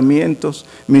mandamientos,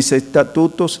 mis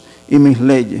estatutos y mis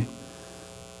leyes.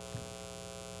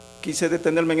 Quise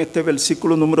detenerme en este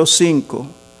versículo número 5,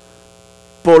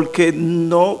 porque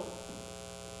no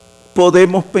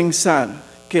podemos pensar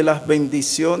que las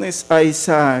bendiciones a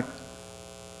Isaac,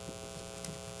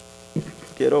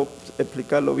 quiero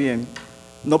explicarlo bien,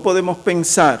 no podemos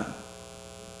pensar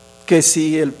que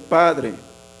si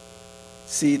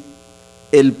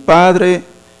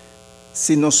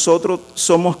nosotros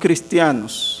somos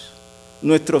cristianos,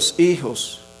 nuestros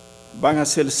hijos van a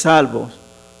ser salvos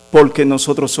porque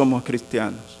nosotros somos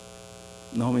cristianos.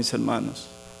 No, mis hermanos.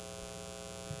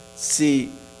 Si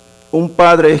un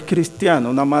padre es cristiano,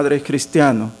 una madre es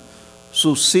cristiano,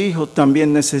 sus hijos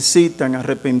también necesitan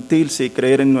arrepentirse y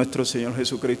creer en nuestro Señor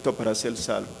Jesucristo para ser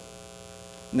salvos.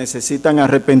 Necesitan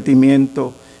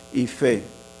arrepentimiento y fe.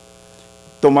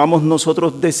 Tomamos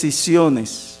nosotros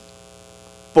decisiones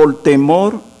por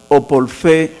temor o por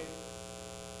fe.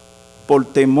 Por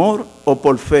temor o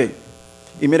por fe.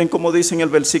 Y miren cómo dice en el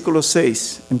versículo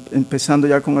 6, empezando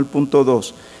ya con el punto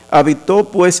 2. Habitó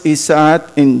pues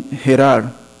Isaac en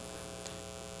Gerar.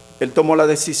 Él tomó la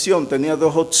decisión, tenía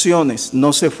dos opciones.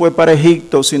 No se fue para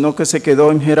Egipto, sino que se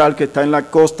quedó en Gerar, que está en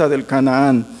la costa del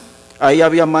Canaán. Ahí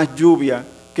había más lluvia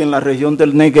que en la región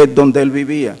del Negev donde él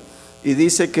vivía. Y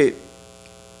dice que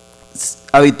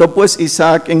habitó pues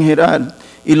Isaac en Gerar,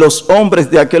 y los hombres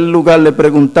de aquel lugar le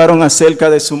preguntaron acerca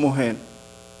de su mujer.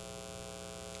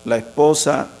 La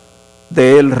esposa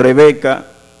de él, Rebeca,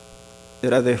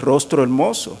 era de rostro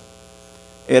hermoso,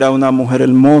 era una mujer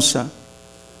hermosa.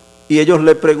 Y ellos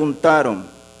le preguntaron,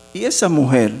 ¿y esa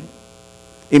mujer?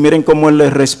 Y miren cómo él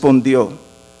les respondió,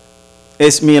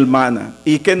 es mi hermana.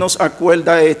 ¿Y qué nos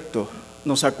acuerda esto?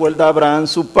 Nos acuerda a Abraham,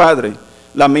 su padre,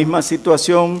 la misma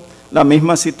situación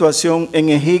en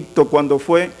Egipto cuando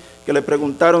fue que le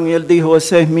preguntaron y él dijo,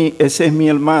 esa es mi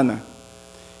hermana.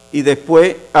 Y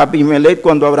después Abimelec,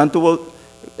 cuando Abraham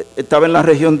estaba en la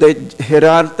región de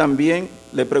Gerar también,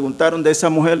 le preguntaron de esa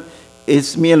mujer,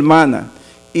 es mi hermana.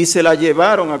 Y se la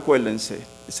llevaron, acuérdense,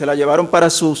 se la llevaron para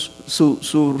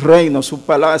su reino, su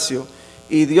palacio.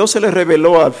 Y Dios se le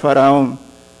reveló al faraón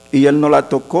y él no la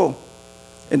tocó.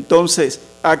 Entonces,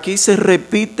 aquí se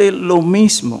repite lo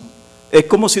mismo. Es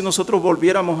como si nosotros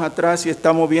volviéramos atrás y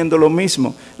estamos viendo lo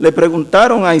mismo. Le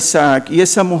preguntaron a Isaac y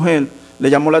esa mujer le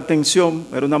llamó la atención,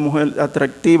 era una mujer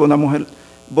atractiva, una mujer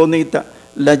bonita,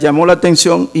 le llamó la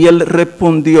atención y él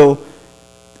respondió,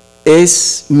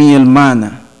 es mi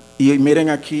hermana. Y miren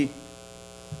aquí,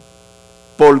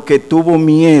 porque tuvo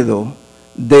miedo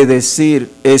de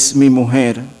decir, es mi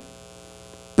mujer,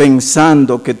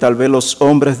 pensando que tal vez los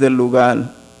hombres del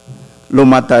lugar lo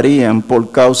matarían por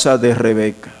causa de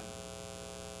Rebeca.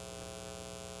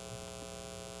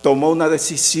 tomó una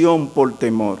decisión por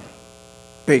temor,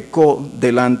 pecó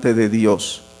delante de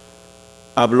Dios,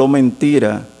 habló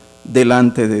mentira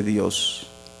delante de Dios.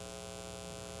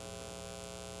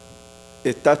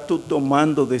 ¿Estás tú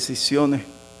tomando decisiones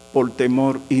por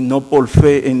temor y no por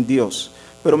fe en Dios?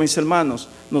 Pero mis hermanos,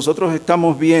 nosotros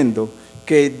estamos viendo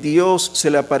que Dios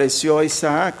se le apareció a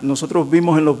Isaac. Nosotros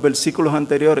vimos en los versículos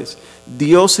anteriores,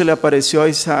 Dios se le apareció a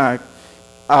Isaac,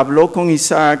 habló con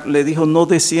Isaac, le dijo no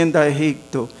descienda a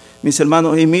Egipto. Mis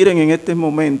hermanos, y miren en este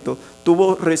momento,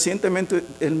 recientemente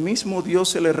el mismo Dios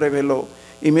se le reveló,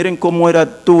 y miren cómo él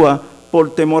actúa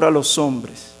por temor a los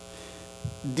hombres.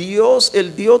 Dios,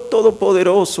 el Dios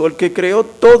todopoderoso, el que creó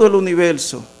todo el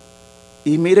universo,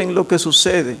 y miren lo que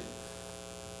sucede,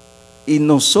 y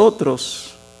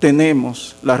nosotros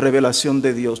tenemos la revelación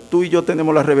de Dios, tú y yo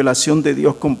tenemos la revelación de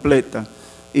Dios completa,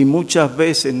 y muchas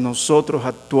veces nosotros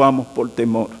actuamos por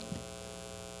temor,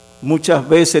 muchas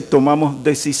veces tomamos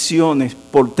decisiones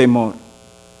por temor,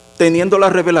 teniendo la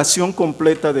revelación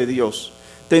completa de Dios,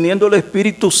 teniendo el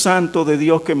Espíritu Santo de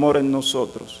Dios que mora en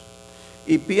nosotros.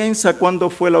 Y piensa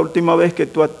cuándo fue la última vez que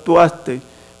tú actuaste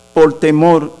por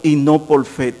temor y no por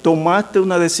fe. Tomaste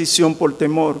una decisión por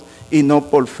temor y no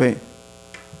por fe.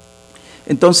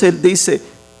 Entonces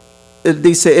él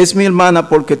dice, es mi hermana,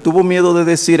 porque tuvo miedo de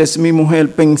decir es mi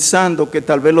mujer, pensando que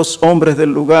tal vez los hombres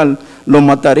del lugar lo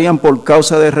matarían por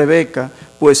causa de Rebeca,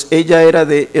 pues ella era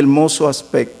de hermoso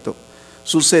aspecto.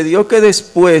 Sucedió que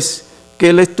después que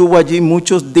él estuvo allí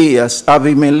muchos días,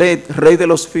 Abimelec, rey de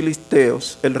los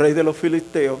filisteos, el rey de los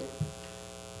filisteos,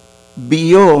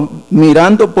 vio,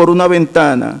 mirando por una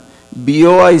ventana,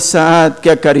 vio a Isaac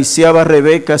que acariciaba a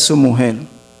Rebeca, su mujer.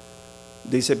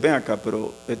 Dice, ven acá,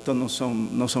 pero estos no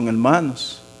son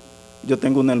hermanos. Yo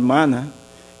tengo una hermana,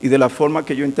 y de la forma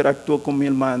que yo interactúo con mi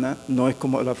hermana, no es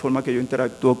como la forma que yo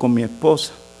interactúo con mi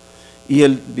esposa. Y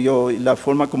él vio la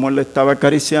forma como él le estaba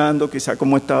acariciando, quizá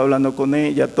como estaba hablando con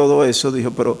ella, todo eso,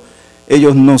 dijo, pero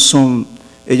ellos no son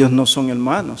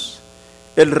hermanos.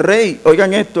 El rey,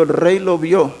 oigan esto, el rey lo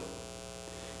vio.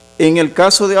 En el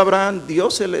caso de Abraham,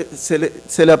 Dios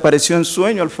se le apareció en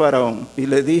sueño al faraón y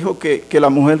le dijo que la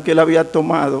mujer que él había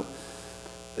tomado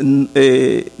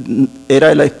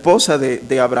era la esposa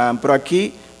de Abraham. Pero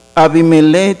aquí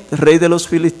Abimelec, rey de los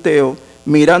filisteos,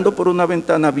 mirando por una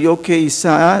ventana, vio que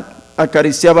Isaac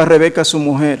acariciaba a Rebeca, su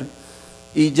mujer,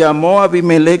 y llamó a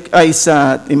Abimelec a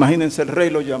Isaac. Imagínense, el rey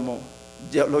lo llamó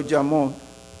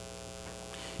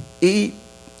y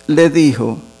le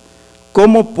dijo,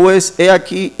 ¿cómo pues he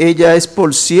aquí, ella es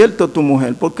por cierto tu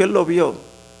mujer? Porque él lo vio,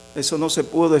 eso no se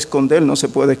pudo esconder, no se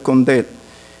puede esconder.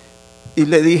 Y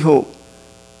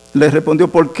le respondió,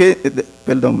 ¿por qué?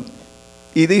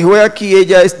 Y dijo, he aquí,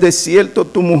 ella es de cierto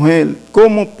tu mujer,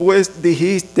 ¿cómo pues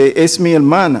dijiste, es mi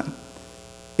hermana?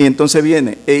 Y entonces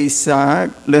viene, e Isaac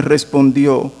le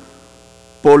respondió,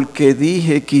 porque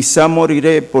dije, quizá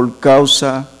moriré por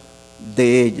causa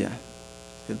de ella.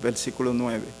 El versículo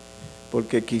 9,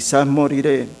 porque quizás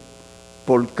moriré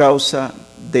por causa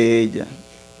de ella.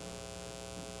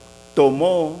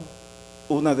 Tomó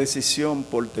una decisión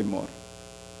por temor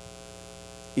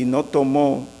y no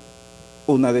tomó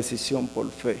una decisión por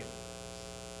fe.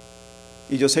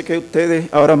 Y yo sé que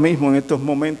ustedes ahora mismo en estos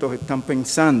momentos están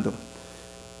pensando,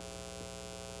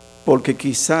 porque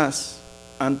quizás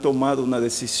han tomado una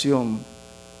decisión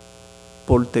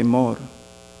por temor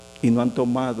y no han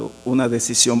tomado una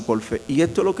decisión por fe. Y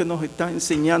esto es lo que nos está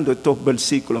enseñando estos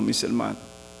versículos, mis hermanos.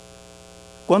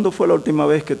 ¿Cuándo fue la última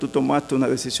vez que tú tomaste una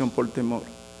decisión por temor?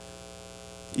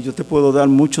 Y yo te puedo dar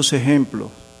muchos ejemplos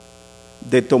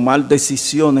de tomar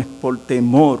decisiones por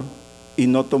temor y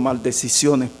no tomar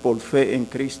decisiones por fe en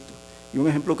Cristo. Y un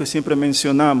ejemplo que siempre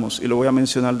mencionamos, y lo voy a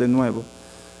mencionar de nuevo,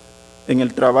 en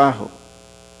el trabajo.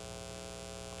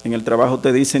 En el trabajo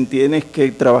te dicen, tienes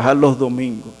que trabajar los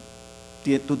domingos.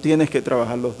 Tú tienes que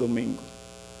trabajar los domingos.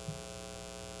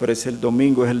 Pero el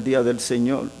domingo es el día del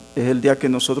Señor. Es el día que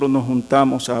nosotros nos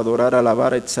juntamos a adorar, a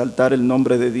alabar, a exaltar el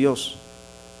nombre de Dios.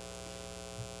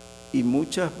 Y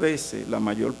muchas veces, la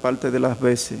mayor parte de las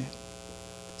veces,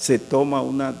 se toma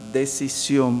una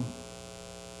decisión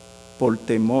por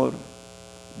temor.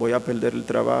 Voy a perder el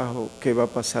trabajo, ¿qué va a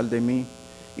pasar de mí?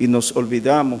 Y nos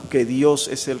olvidamos que Dios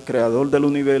es el creador del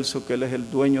universo, que Él es el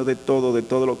dueño de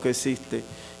todo lo que existe,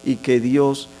 y que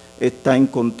Dios está en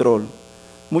control.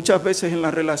 Muchas veces en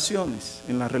las relaciones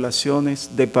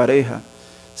de pareja,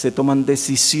 se toman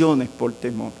decisiones por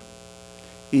temor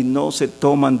y no se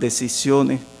toman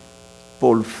decisiones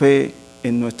por fe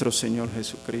en nuestro Señor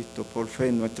Jesucristo, por fe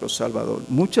en nuestro Salvador.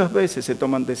 Muchas veces se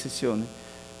toman decisiones.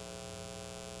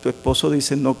 Tu esposo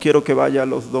dice, no quiero que vaya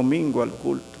los domingos al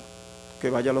culto. que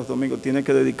vaya los domingos, tiene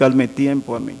que dedicarme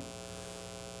tiempo a mí.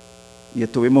 Y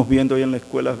estuvimos viendo hoy en la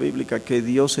escuela bíblica que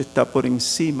Dios está por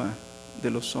encima de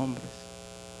los hombres.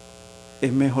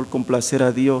 Es mejor complacer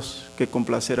a Dios que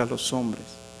complacer a los hombres.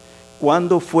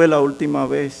 ¿Cuándo fue la última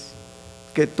vez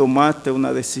que tomaste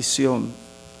una decisión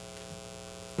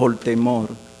por temor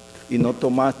y no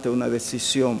tomaste una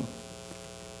decisión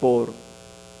por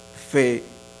fe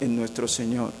en nuestro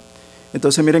Señor?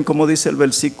 Entonces miren cómo dice el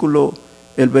versículo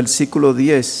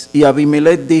 10. Y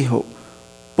Abimelec dijo: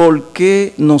 ¿por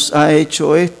qué nos ha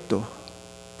hecho esto?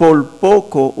 Por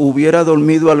poco hubiera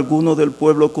dormido alguno del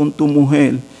pueblo con tu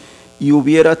mujer y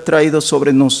hubiera traído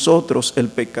sobre nosotros el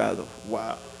pecado.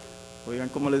 Wow. Oigan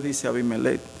cómo le dice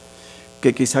Abimelec,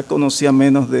 que quizás conocía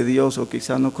menos de Dios o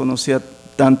quizás no conocía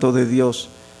tanto de Dios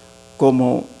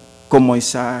como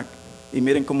Isaac. Y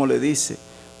miren cómo le dice: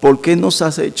 ¿por qué nos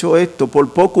has hecho esto?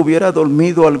 Por poco hubiera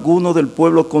dormido alguno del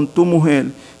pueblo con tu mujer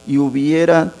y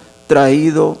hubiera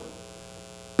traído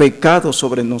pecado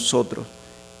sobre nosotros.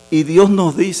 Y Dios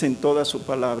nos dice en toda su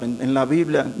palabra, en la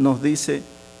Biblia nos dice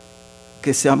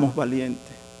que seamos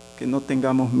valientes, que no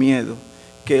tengamos miedo,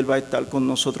 que Él va a estar con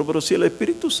nosotros. Pero si el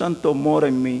Espíritu Santo mora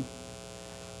en mí,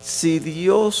 si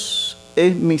Dios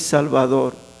es mi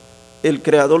Salvador, el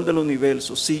Creador del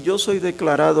universo, si yo soy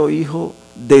declarado hijo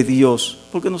de Dios,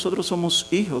 porque nosotros somos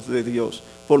hijos de Dios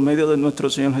por medio de nuestro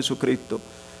Señor Jesucristo,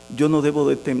 yo no debo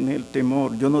de tener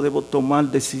temor, yo no debo tomar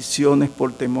decisiones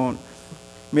por temor.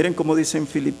 Miren cómo dice en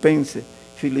Filipenses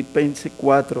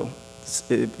 4,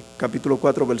 capítulo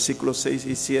 4, versículos 6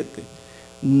 y 7.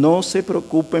 No se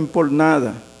preocupen por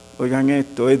nada. Oigan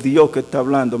esto, es Dios que está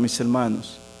hablando, mis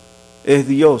hermanos. Es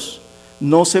Dios.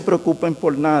 No se preocupen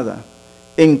por nada.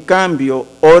 En cambio,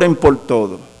 oren por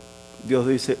todo. Dios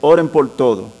dice, oren por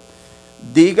todo.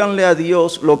 Díganle a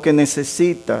Dios lo que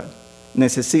necesitan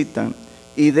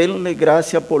y denle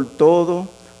gracia por todo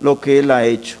lo que Él ha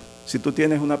hecho. Si tú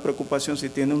tienes una preocupación, si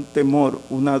tienes un temor,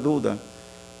 una duda,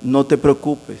 no te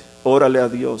preocupes. Órale a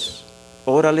Dios.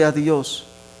 Órale a Dios.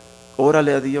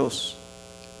 Órale a Dios.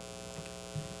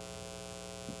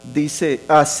 Dice,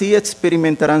 así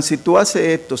experimentarán. Si tú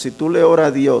haces esto, si tú le oras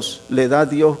a Dios, le das a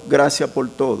Dios gracia por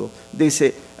todo.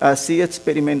 Dice, así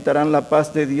experimentarán la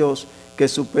paz de Dios que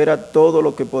supera todo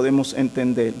lo que podemos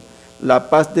entender. La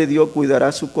paz de Dios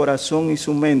cuidará su corazón y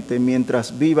su mente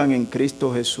mientras vivan en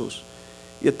Cristo Jesús.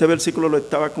 Y este versículo lo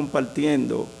estaba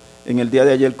compartiendo en el día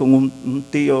de ayer con mi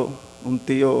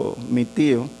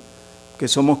tío, que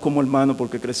somos como hermanos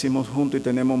porque crecimos juntos y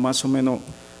tenemos más o menos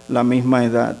la misma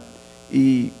edad.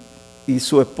 Y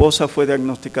su esposa fue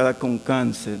diagnosticada con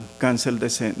cáncer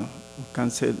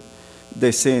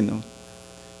de seno.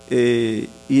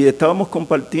 Y estábamos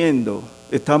compartiendo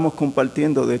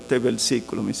de este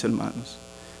versículo, mis hermanos.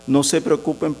 No se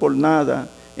preocupen por nada,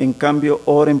 en cambio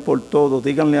oren por todo,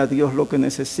 díganle a Dios lo que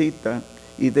necesitan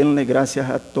y denle gracias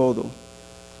a todo,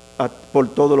 por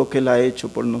todo lo que Él ha hecho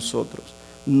por nosotros.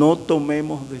 No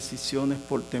tomemos decisiones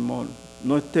por temor,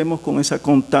 no estemos con esa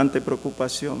constante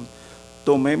preocupación,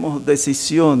 tomemos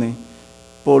decisiones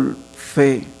por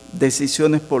fe,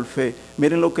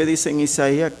 Miren lo que dice en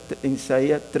Isaías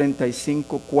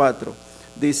 35:4,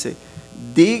 dice,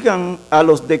 digan a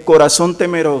los de corazón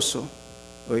temeroso,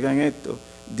 oigan esto,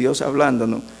 Dios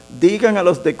hablándonos, digan a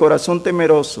los de corazón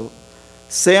temeroso,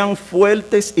 sean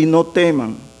fuertes y no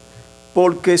teman,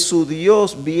 porque su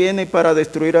Dios viene para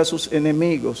destruir a sus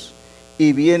enemigos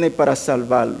y viene para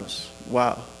salvarlos.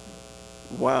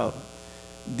 Wow.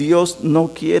 Dios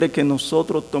no quiere que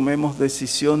nosotros tomemos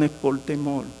decisiones por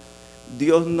temor.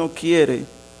 Dios no quiere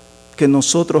que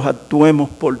nosotros actuemos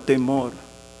por temor.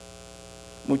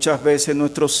 Muchas veces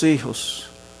nuestros hijos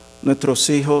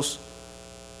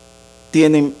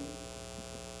tienen,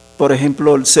 por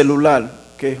ejemplo, el celular,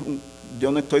 que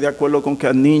yo no estoy de acuerdo con que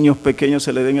a niños pequeños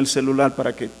se le den el celular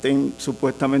para que estén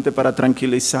supuestamente para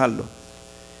tranquilizarlos.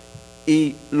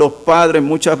 Y los padres,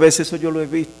 muchas veces, eso yo lo he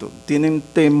visto, tienen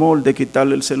temor de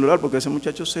quitarle el celular porque ese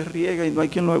muchacho se riega y no hay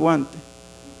quien lo aguante.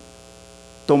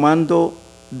 Tomando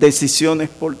decisiones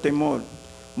por temor.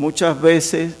 Muchas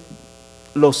veces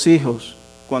los hijos,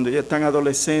 cuando ya están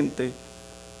adolescentes,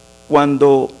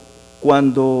 cuando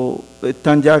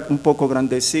están ya un poco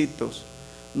grandecitos,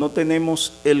 no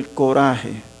tenemos el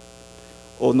coraje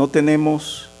o no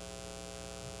tenemos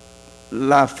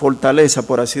la fortaleza,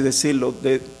 por así decirlo,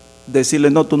 de decirle,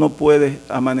 no, tú no puedes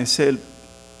amanecer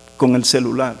con el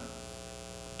celular,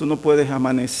 tú no puedes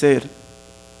amanecer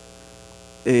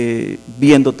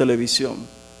viendo televisión,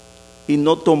 y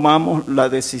no tomamos la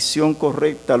decisión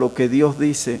correcta, lo que Dios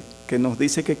dice, que nos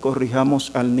dice que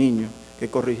corrijamos al niño, que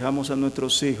corrijamos a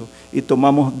nuestros hijos, y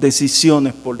tomamos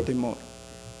decisiones por temor.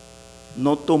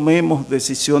 No tomemos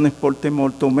decisiones por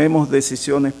temor, tomemos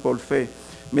decisiones por fe.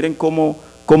 Miren cómo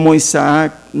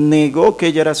Isaac negó que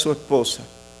ella era su esposa.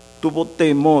 Tuvo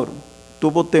temor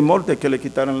de que le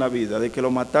quitaran la vida, de que lo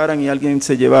mataran y alguien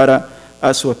se llevara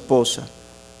a su esposa.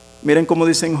 Miren cómo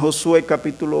dice en Josué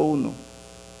capítulo 1.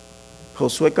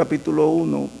 Josué capítulo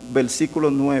 1,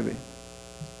 versículo 9.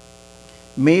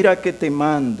 Mira que te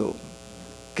mando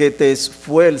que te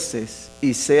esfuerces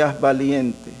y seas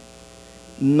valiente.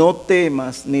 No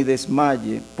temas ni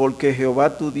desmaye, porque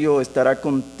Jehová tu Dios estará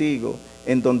contigo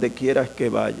en donde quieras que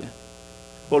vaya.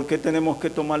 ¿Por qué tenemos que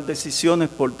tomar decisiones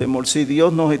por temor? Si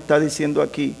Dios nos está diciendo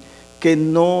aquí que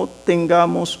no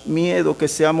tengamos miedo, que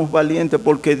seamos valientes,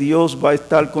 porque Dios va a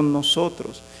estar con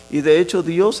nosotros. Y de hecho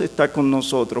Dios está con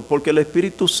nosotros, porque el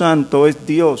Espíritu Santo es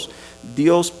Dios.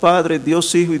 Dios Padre,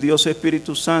 Dios Hijo y Dios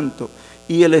Espíritu Santo.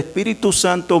 Y el Espíritu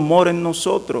Santo mora en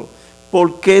nosotros.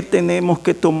 ¿Por qué tenemos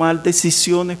que tomar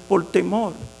decisiones por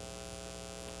temor?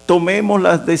 Tomemos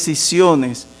las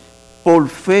decisiones por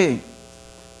fe.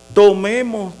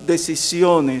 Tomemos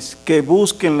decisiones que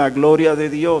busquen la gloria de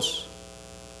Dios.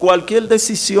 Cualquier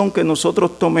decisión que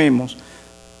nosotros tomemos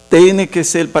tiene que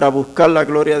ser para buscar la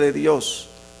gloria de Dios.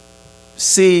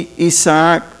 Si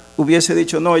Isaac hubiese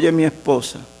dicho, no, ella es mi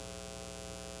esposa,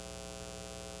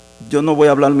 yo no voy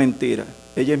a hablar mentira,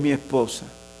 ella es mi esposa.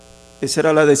 Esa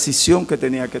era la decisión que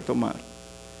tenía que tomar.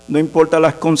 No importa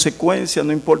las consecuencias,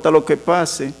 no importa lo que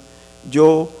pase,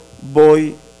 yo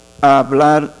voy a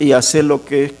hablar y hacer lo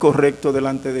que es correcto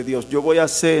delante de Dios. Yo voy a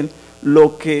hacer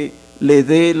lo que le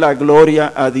dé la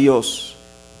gloria a Dios.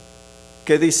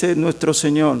 ¿Qué dice nuestro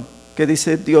Señor? ¿Qué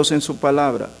dice Dios en su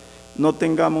palabra? No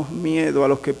tengamos miedo a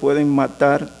los que pueden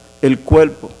matar el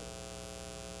cuerpo.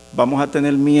 Vamos a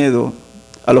tener miedo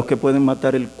a los que pueden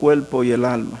matar el cuerpo y el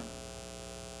alma.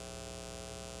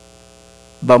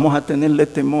 Vamos a tenerle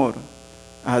temor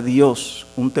a Dios,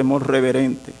 un temor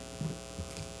reverente.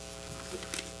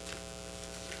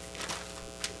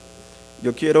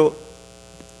 Yo quiero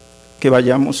que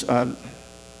vayamos a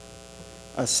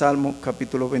Salmos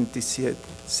capítulo 27.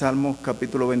 Salmos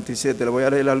capítulo 27. Le voy a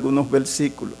leer algunos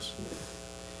versículos.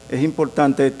 Es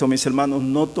importante esto, mis hermanos,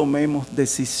 no tomemos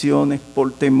decisiones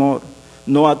por temor.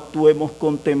 No actuemos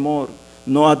con temor.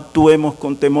 No actuemos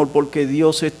con temor, porque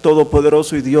Dios es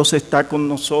todopoderoso y Dios está con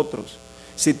nosotros.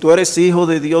 Si tú eres hijo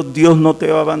de Dios, Dios no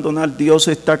te va a abandonar, Dios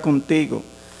está contigo.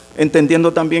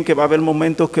 Entendiendo también que va a haber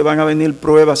momentos que van a venir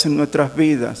pruebas en nuestras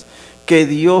vidas, que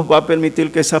Dios va a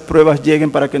permitir que esas pruebas lleguen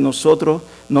para que nosotros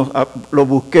lo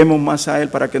busquemos más a Él,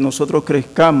 para que nosotros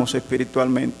crezcamos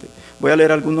espiritualmente. Voy a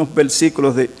leer algunos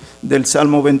versículos del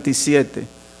Salmo 27.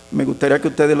 Me gustaría que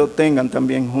ustedes lo tengan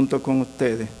también junto con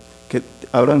ustedes, que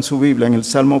abran su Biblia en el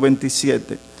Salmo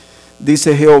 27.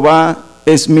 Dice: Jehová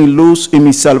es mi luz y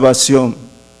mi salvación.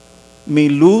 Mi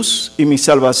luz y mi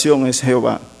salvación es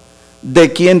Jehová.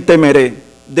 ¿De quién temeré?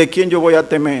 ¿De quién yo voy a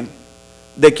temer?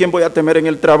 ¿De quién voy a temer en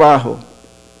el trabajo?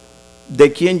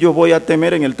 ¿De quién yo voy a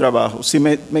temer en el trabajo? Si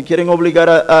me quieren obligar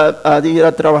a ir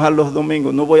a trabajar los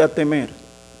domingos, no voy a temer.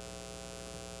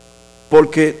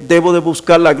 Porque debo de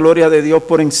buscar la gloria de Dios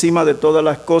por encima de todas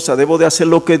las cosas. Debo de hacer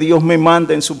lo que Dios me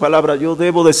manda en su palabra. Yo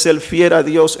debo de ser fiel a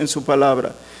Dios en su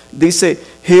palabra. Dice: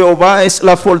 Jehová es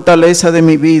la fortaleza de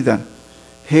mi vida.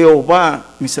 Jehová,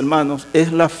 mis hermanos,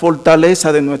 es la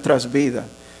fortaleza de nuestras vidas.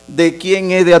 ¿De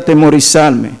quién he de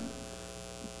atemorizarme?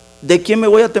 ¿De quién me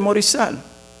voy a atemorizar?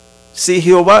 Si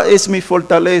Jehová es mi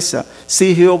fortaleza,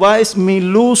 si Jehová es mi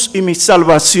luz y mi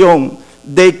salvación,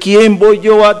 ¿de quién voy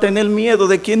yo a tener miedo?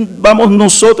 ¿De quién vamos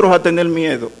nosotros a tener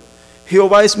miedo?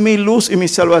 Jehová es mi luz y mi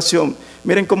salvación.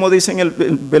 Miren cómo dice en el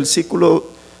versículo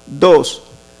 2.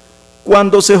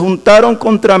 Cuando se juntaron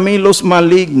contra mí los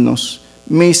malignos,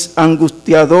 mis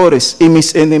angustiadores y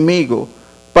mis enemigos,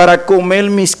 para comer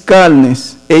mis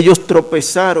carnes, ellos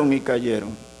tropezaron y cayeron.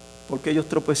 ¿Por qué ellos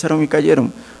tropezaron y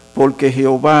cayeron? Porque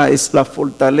Jehová es la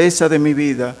fortaleza de mi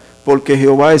vida, porque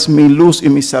Jehová es mi luz y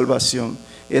mi salvación.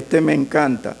 Este me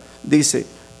encanta. Dice: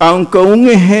 aunque un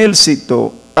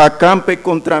ejército acampe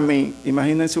contra mí.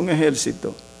 Imagínense un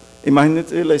ejército.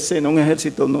 Imagínense la escena, un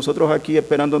ejército, nosotros aquí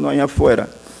esperándonos allá afuera.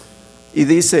 Y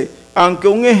dice: aunque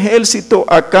un ejército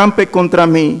acampe contra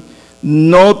mí,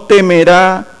 no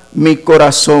temerá mi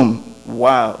corazón.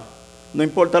 Wow. No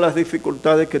importa las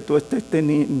dificultades que tú estés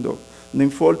teniendo,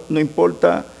 no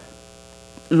importa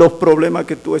los problemas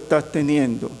que tú estás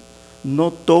teniendo, no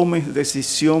tomes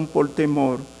decisión por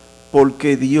temor,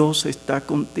 porque Dios está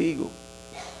contigo.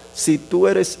 Si tú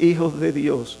eres hijo de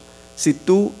Dios, si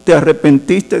tú te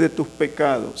arrepentiste de tus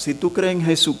pecados, si tú crees en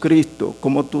Jesucristo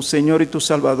como tu Señor y tu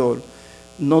Salvador,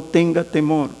 no tengas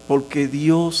temor, porque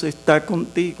Dios está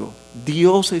contigo.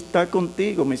 Dios está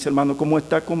contigo, mis hermanos, como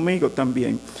está conmigo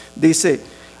también. Dice,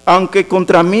 aunque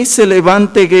contra mí se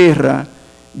levante guerra,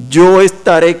 yo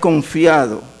estaré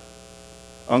confiado.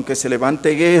 Aunque se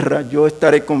levante guerra, yo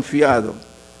estaré confiado.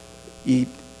 Y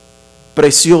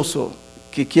precioso,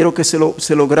 que quiero que se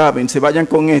lo graben, se vayan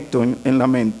con esto en la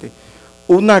mente.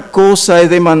 Una cosa he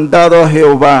demandado a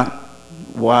Jehová,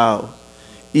 wow,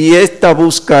 y esta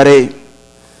buscaré,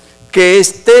 que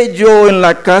esté yo en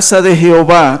la casa de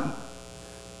Jehová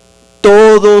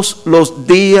todos los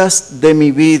días de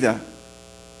mi vida,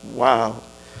 wow,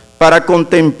 para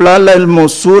contemplar la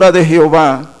hermosura de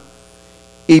Jehová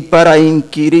y para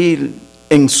inquirir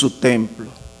en su templo.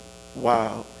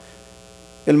 Wow.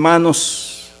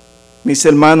 Hermanos, mis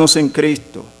hermanos en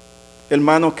Cristo,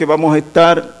 hermanos que vamos a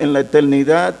estar en la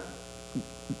eternidad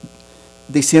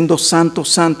diciendo santo,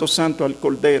 santo, santo al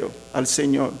Cordero, al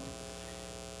Señor.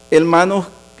 Hermanos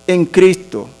en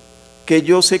Cristo, que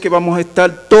yo sé que vamos a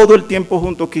estar todo el tiempo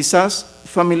juntos. Quizás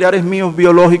familiares míos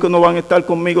biológicos no van a estar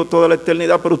conmigo toda la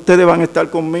eternidad, pero ustedes van a estar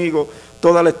conmigo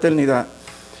toda la eternidad.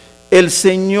 El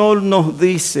Señor nos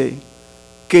dice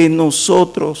que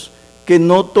nosotros, que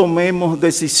no tomemos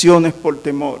decisiones por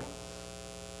temor.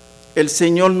 El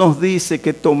Señor nos dice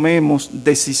que tomemos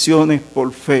decisiones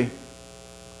por fe,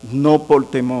 no por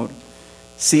temor.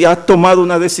 Si has tomado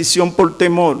una decisión por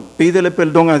temor, pídele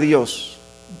perdón a Dios.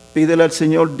 Pídele al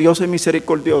Señor, Dios es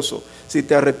misericordioso. Si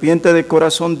te arrepientes de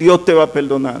corazón, Dios te va a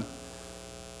perdonar.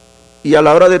 Y a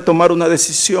la hora de tomar una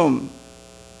decisión,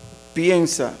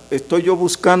 piensa, ¿estoy yo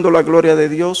buscando la gloria de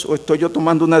Dios o estoy yo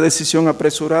tomando una decisión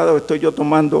apresurada o estoy yo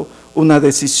tomando una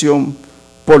decisión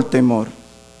por temor?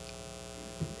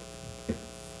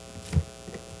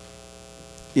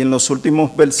 Y en los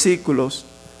últimos versículos,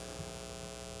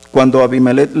 cuando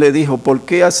Abimelec le dijo, ¿por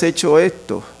qué has hecho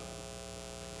esto?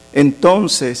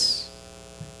 Entonces,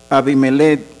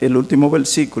 Abimelec, el último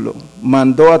versículo,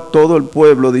 mandó a todo el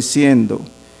pueblo diciendo,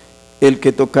 el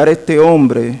que tocara a este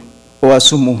hombre o a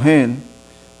su mujer,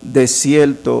 de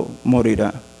cierto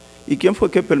morirá. ¿Y quién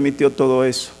fue que permitió todo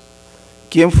eso?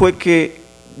 ¿Quién fue que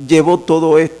llevó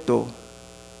todo esto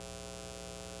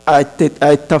a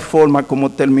esta forma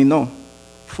como terminó?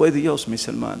 Fue Dios, mis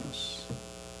hermanos.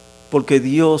 Porque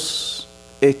Dios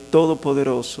es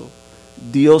todopoderoso.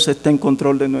 Dios está en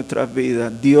control de nuestras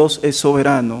vidas. Dios es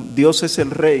soberano. Dios es el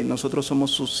Rey. Nosotros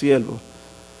somos sus siervos.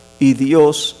 Y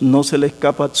Dios no se le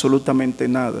escapa absolutamente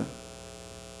nada.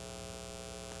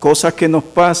 Cosas que nos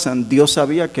pasan, Dios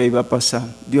sabía que iba a pasar.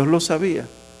 Dios lo sabía.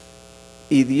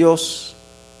 Y Dios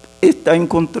está en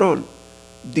control.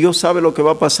 Dios sabe lo que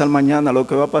va a pasar mañana, lo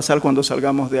que va a pasar cuando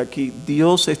salgamos de aquí.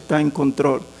 Dios está en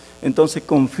control. Entonces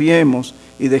confiemos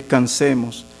y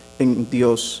descansemos en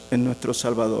Dios, en nuestro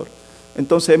Salvador.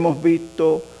 Entonces hemos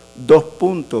visto dos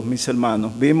puntos, mis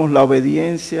hermanos. Vimos la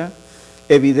obediencia,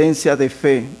 evidencia de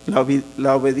fe.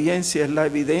 La obediencia es la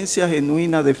evidencia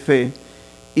genuina de fe.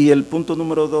 Y el punto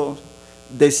número 2,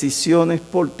 decisiones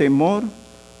por temor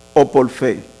o por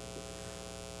fe.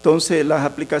 Entonces, las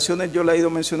aplicaciones yo las he ido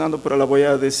mencionando, pero las voy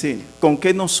a decir. ¿Con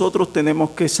qué nosotros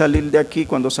tenemos que salir de aquí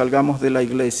cuando salgamos de la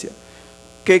iglesia?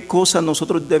 ¿Qué cosas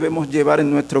nosotros debemos llevar en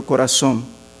nuestro corazón?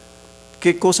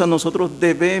 ¿Qué cosas nosotros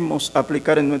debemos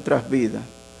aplicar en nuestras vidas?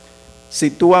 Si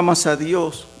tú amas a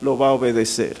Dios, lo va a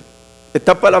obedecer.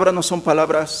 Estas palabras no son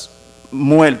palabras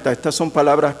muertas, estas son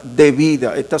palabras de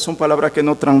vida, estas son palabras que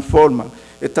nos transforman,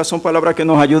 estas son palabras que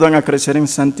nos ayudan a crecer en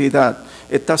santidad,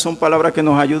 estas son palabras que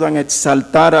nos ayudan a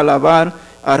exaltar, a alabar,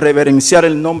 a reverenciar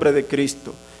el nombre de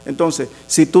Cristo. Entonces,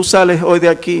 si tú sales hoy de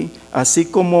aquí, así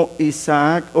como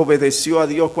Isaac obedeció a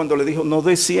Dios cuando le dijo, no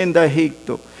descienda a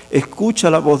Egipto, escucha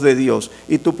la voz de Dios.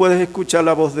 Y tú puedes escuchar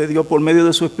la voz de Dios por medio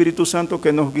de su Espíritu Santo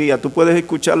que nos guía. Tú puedes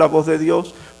escuchar la voz de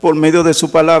Dios por medio de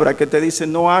su palabra que te dice,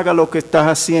 no haga lo que estás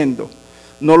haciendo.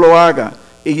 No lo haga.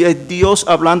 Y es Dios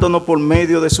hablándonos por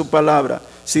medio de su palabra.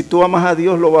 Si tú amas a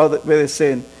Dios, lo va a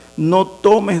obedecer. No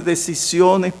tomes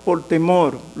decisiones por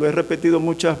temor. Lo he repetido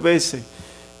muchas veces.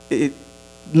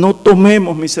 No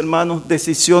tomemos, mis hermanos,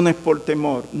 decisiones por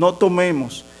temor. No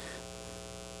tomemos.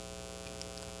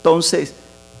 Entonces,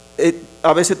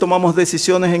 a veces tomamos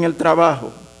decisiones en el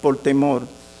trabajo por temor.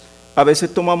 A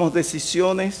veces tomamos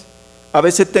decisiones, a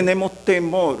veces tenemos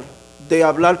temor de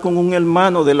hablar con un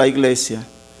hermano de la iglesia,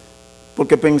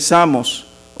 porque pensamos,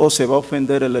 se va a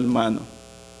ofender el hermano.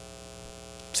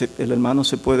 El hermano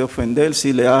se puede ofender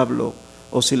si le hablo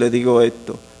o si le digo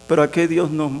esto. Pero ¿a qué Dios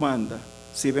nos manda?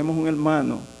 Si vemos un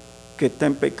hermano que está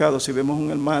en pecado, si vemos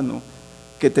un hermano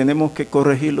que tenemos que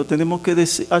corregirlo, tenemos que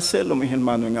hacerlo, mis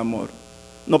hermanos, en amor.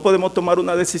 No podemos tomar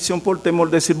una decisión por temor,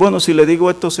 decir, bueno, si le digo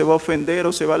esto se va a ofender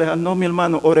o se va a alejar. No, mi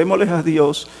hermano, orémosles a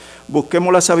Dios,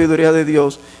 busquemos la sabiduría de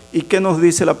Dios. ¿Y qué nos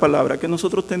dice la palabra? Que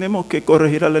nosotros tenemos que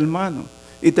corregir al hermano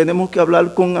y tenemos que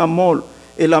hablar con amor.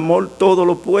 El amor todo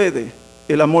lo puede,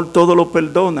 el amor todo lo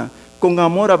perdona. Con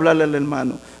amor hablarle al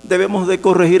hermano. Debemos de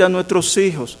corregir a nuestros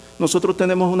hijos. Nosotros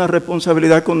tenemos una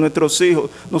responsabilidad con nuestros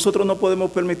hijos. Nosotros no podemos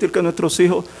permitir que nuestros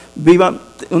hijos vivan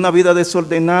una vida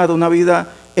desordenada, una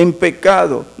vida en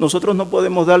pecado. Nosotros no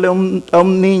podemos darle a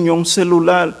un niño un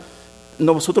celular.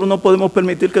 Nosotros no podemos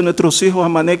permitir que nuestros hijos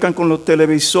amanezcan con los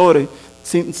televisores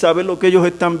sin saber lo que ellos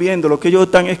están viendo, lo que ellos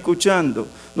están escuchando.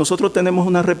 Nosotros tenemos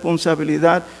una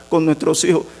responsabilidad con nuestros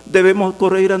hijos. Debemos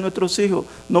corregir a nuestros hijos.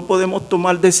 No podemos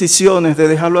tomar decisiones de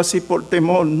dejarlo así por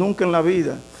temor, nunca en la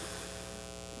vida.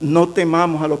 No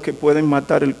temamos a los que pueden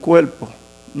matar el cuerpo.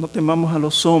 No temamos a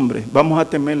los hombres. Vamos a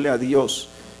temerle a Dios,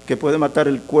 que puede matar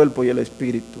el cuerpo y el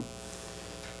espíritu.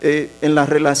 En las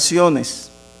relaciones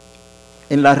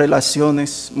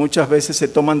muchas veces se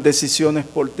toman decisiones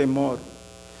por temor.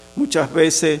 Muchas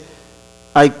veces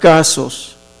hay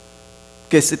casos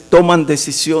que se toman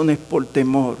decisiones por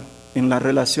temor en las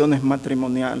relaciones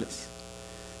matrimoniales.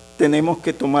 Tenemos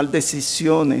que tomar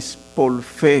decisiones por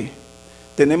fe.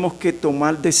 Tenemos que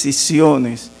tomar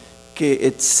decisiones que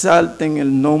exalten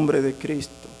el nombre de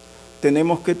Cristo.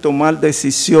 Tenemos que tomar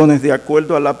decisiones de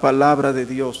acuerdo a la palabra de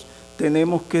Dios.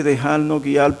 Tenemos que dejarnos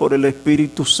guiar por el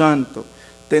Espíritu Santo.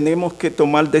 Tenemos que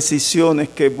tomar decisiones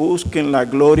que busquen la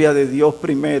gloria de Dios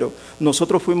primero.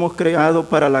 Nosotros fuimos creados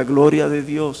para la gloria de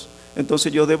Dios.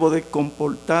 Entonces yo debo de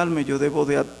comportarme, yo debo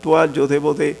de actuar, yo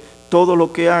debo de todo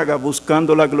lo que haga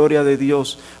buscando la gloria de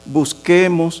Dios.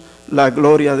 Busquemos la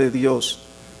gloria de Dios.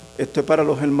 Esto es para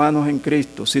los hermanos en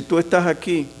Cristo. Si tú estás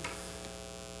aquí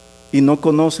y no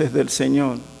conoces del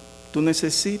Señor, tú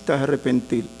necesitas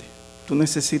arrepentirte. Tú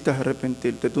necesitas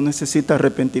arrepentirte. Tú necesitas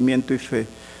arrepentimiento y fe.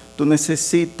 Tú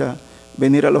necesitas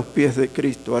venir a los pies de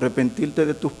Cristo, arrepentirte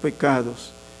de tus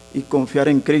pecados y confiar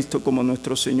en Cristo como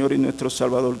nuestro Señor y nuestro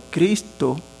Salvador.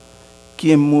 Cristo,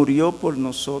 quien murió por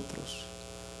nosotros.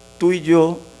 Tú y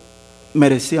yo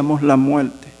merecíamos la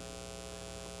muerte.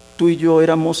 Tú y yo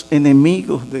éramos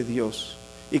enemigos de Dios.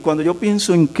 Y cuando yo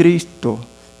pienso en Cristo,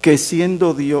 que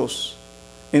siendo Dios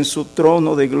en su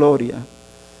trono de gloria,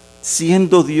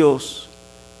 siendo Dios,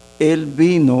 Él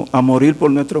vino a morir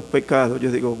por nuestros pecados.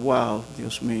 Yo digo, wow,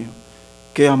 Dios mío,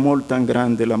 qué amor tan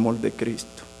grande el amor de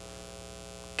Cristo.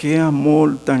 Qué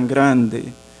amor tan grande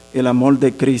el amor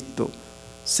de Cristo.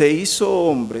 Se hizo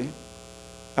hombre,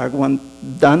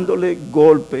 dándole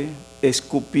golpe,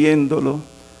 escupiéndolo,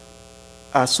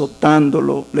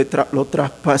 azotándolo, lo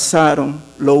traspasaron,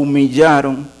 lo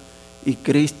humillaron y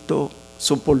Cristo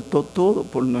soportó todo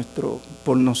por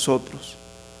nosotros.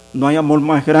 No hay amor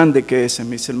más grande que ese,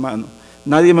 mis hermanos.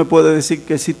 Nadie me puede decir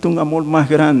que existe un amor más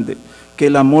grande que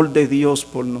el amor de Dios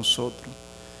por nosotros.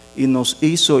 Y nos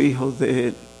hizo hijos de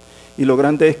Él. Y lo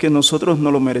grande es que nosotros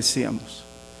no lo merecíamos.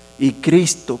 Y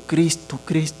Cristo,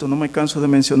 no me canso de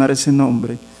mencionar ese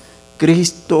nombre.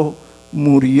 Cristo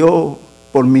murió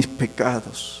por mis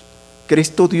pecados.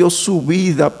 Cristo dio su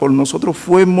vida por nosotros,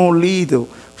 fue molido,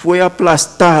 fue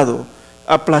aplastado,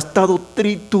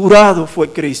 triturado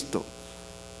fue Cristo.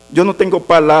 Yo no tengo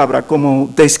palabra como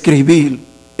describir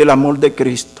el amor de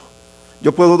Cristo.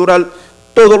 Yo puedo durar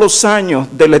todos los años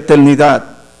de la eternidad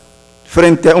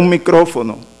frente a un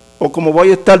micrófono, o como voy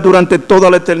a estar durante toda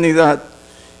la eternidad,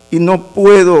 y no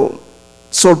puedo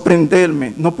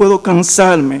sorprenderme, no puedo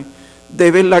cansarme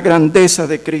de ver la grandeza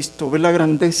de Cristo, ver la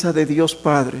grandeza de Dios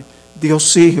Padre,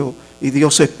 Dios Hijo y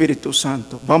Dios Espíritu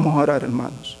Santo. Vamos a orar,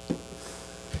 hermanos.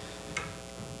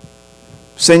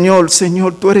 Señor,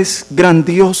 tú eres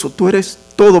grandioso, tú eres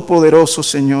todopoderoso,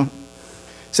 Señor.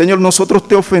 Señor, nosotros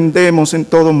te ofendemos en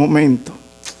todo momento.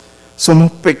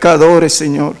 Somos pecadores,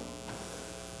 Señor.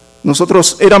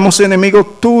 Nosotros éramos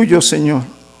enemigos tuyos, Señor.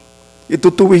 Y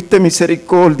tú tuviste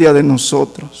misericordia de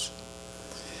nosotros.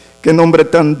 Qué nombre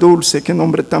tan dulce, qué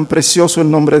nombre tan precioso el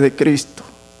nombre de Cristo.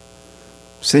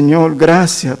 Señor,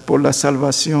 gracias por la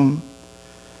salvación.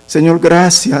 Señor,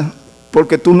 gracias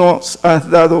porque tú nos has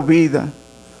dado vida.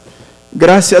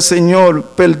 Gracias, Señor,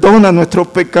 perdona nuestros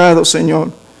pecados,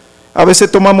 Señor. A veces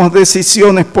tomamos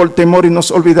decisiones por temor y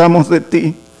nos olvidamos de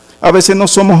ti. A veces no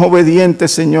somos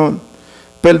obedientes, Señor.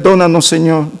 Perdónanos,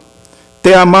 Señor.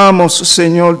 Te amamos,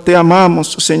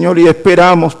 Señor, y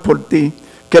esperamos por ti.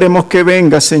 Queremos que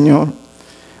vengas, Señor.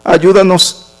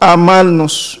 Ayúdanos a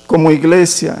amarnos como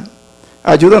iglesia.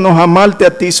 Ayúdanos a amarte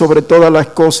a ti sobre todas las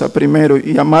cosas primero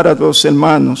y amar a los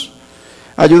hermanos.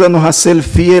 Ayúdanos a ser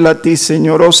fiel a ti,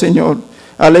 Señor. Oh, Señor,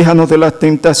 Aléjanos de las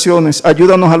tentaciones,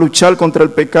 ayúdanos a luchar contra el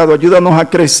pecado, ayúdanos a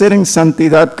crecer en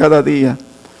santidad cada día.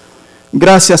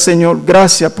 Gracias, Señor,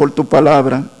 gracias por tu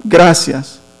palabra.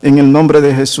 Gracias, en el nombre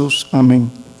de Jesús.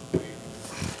 Amén.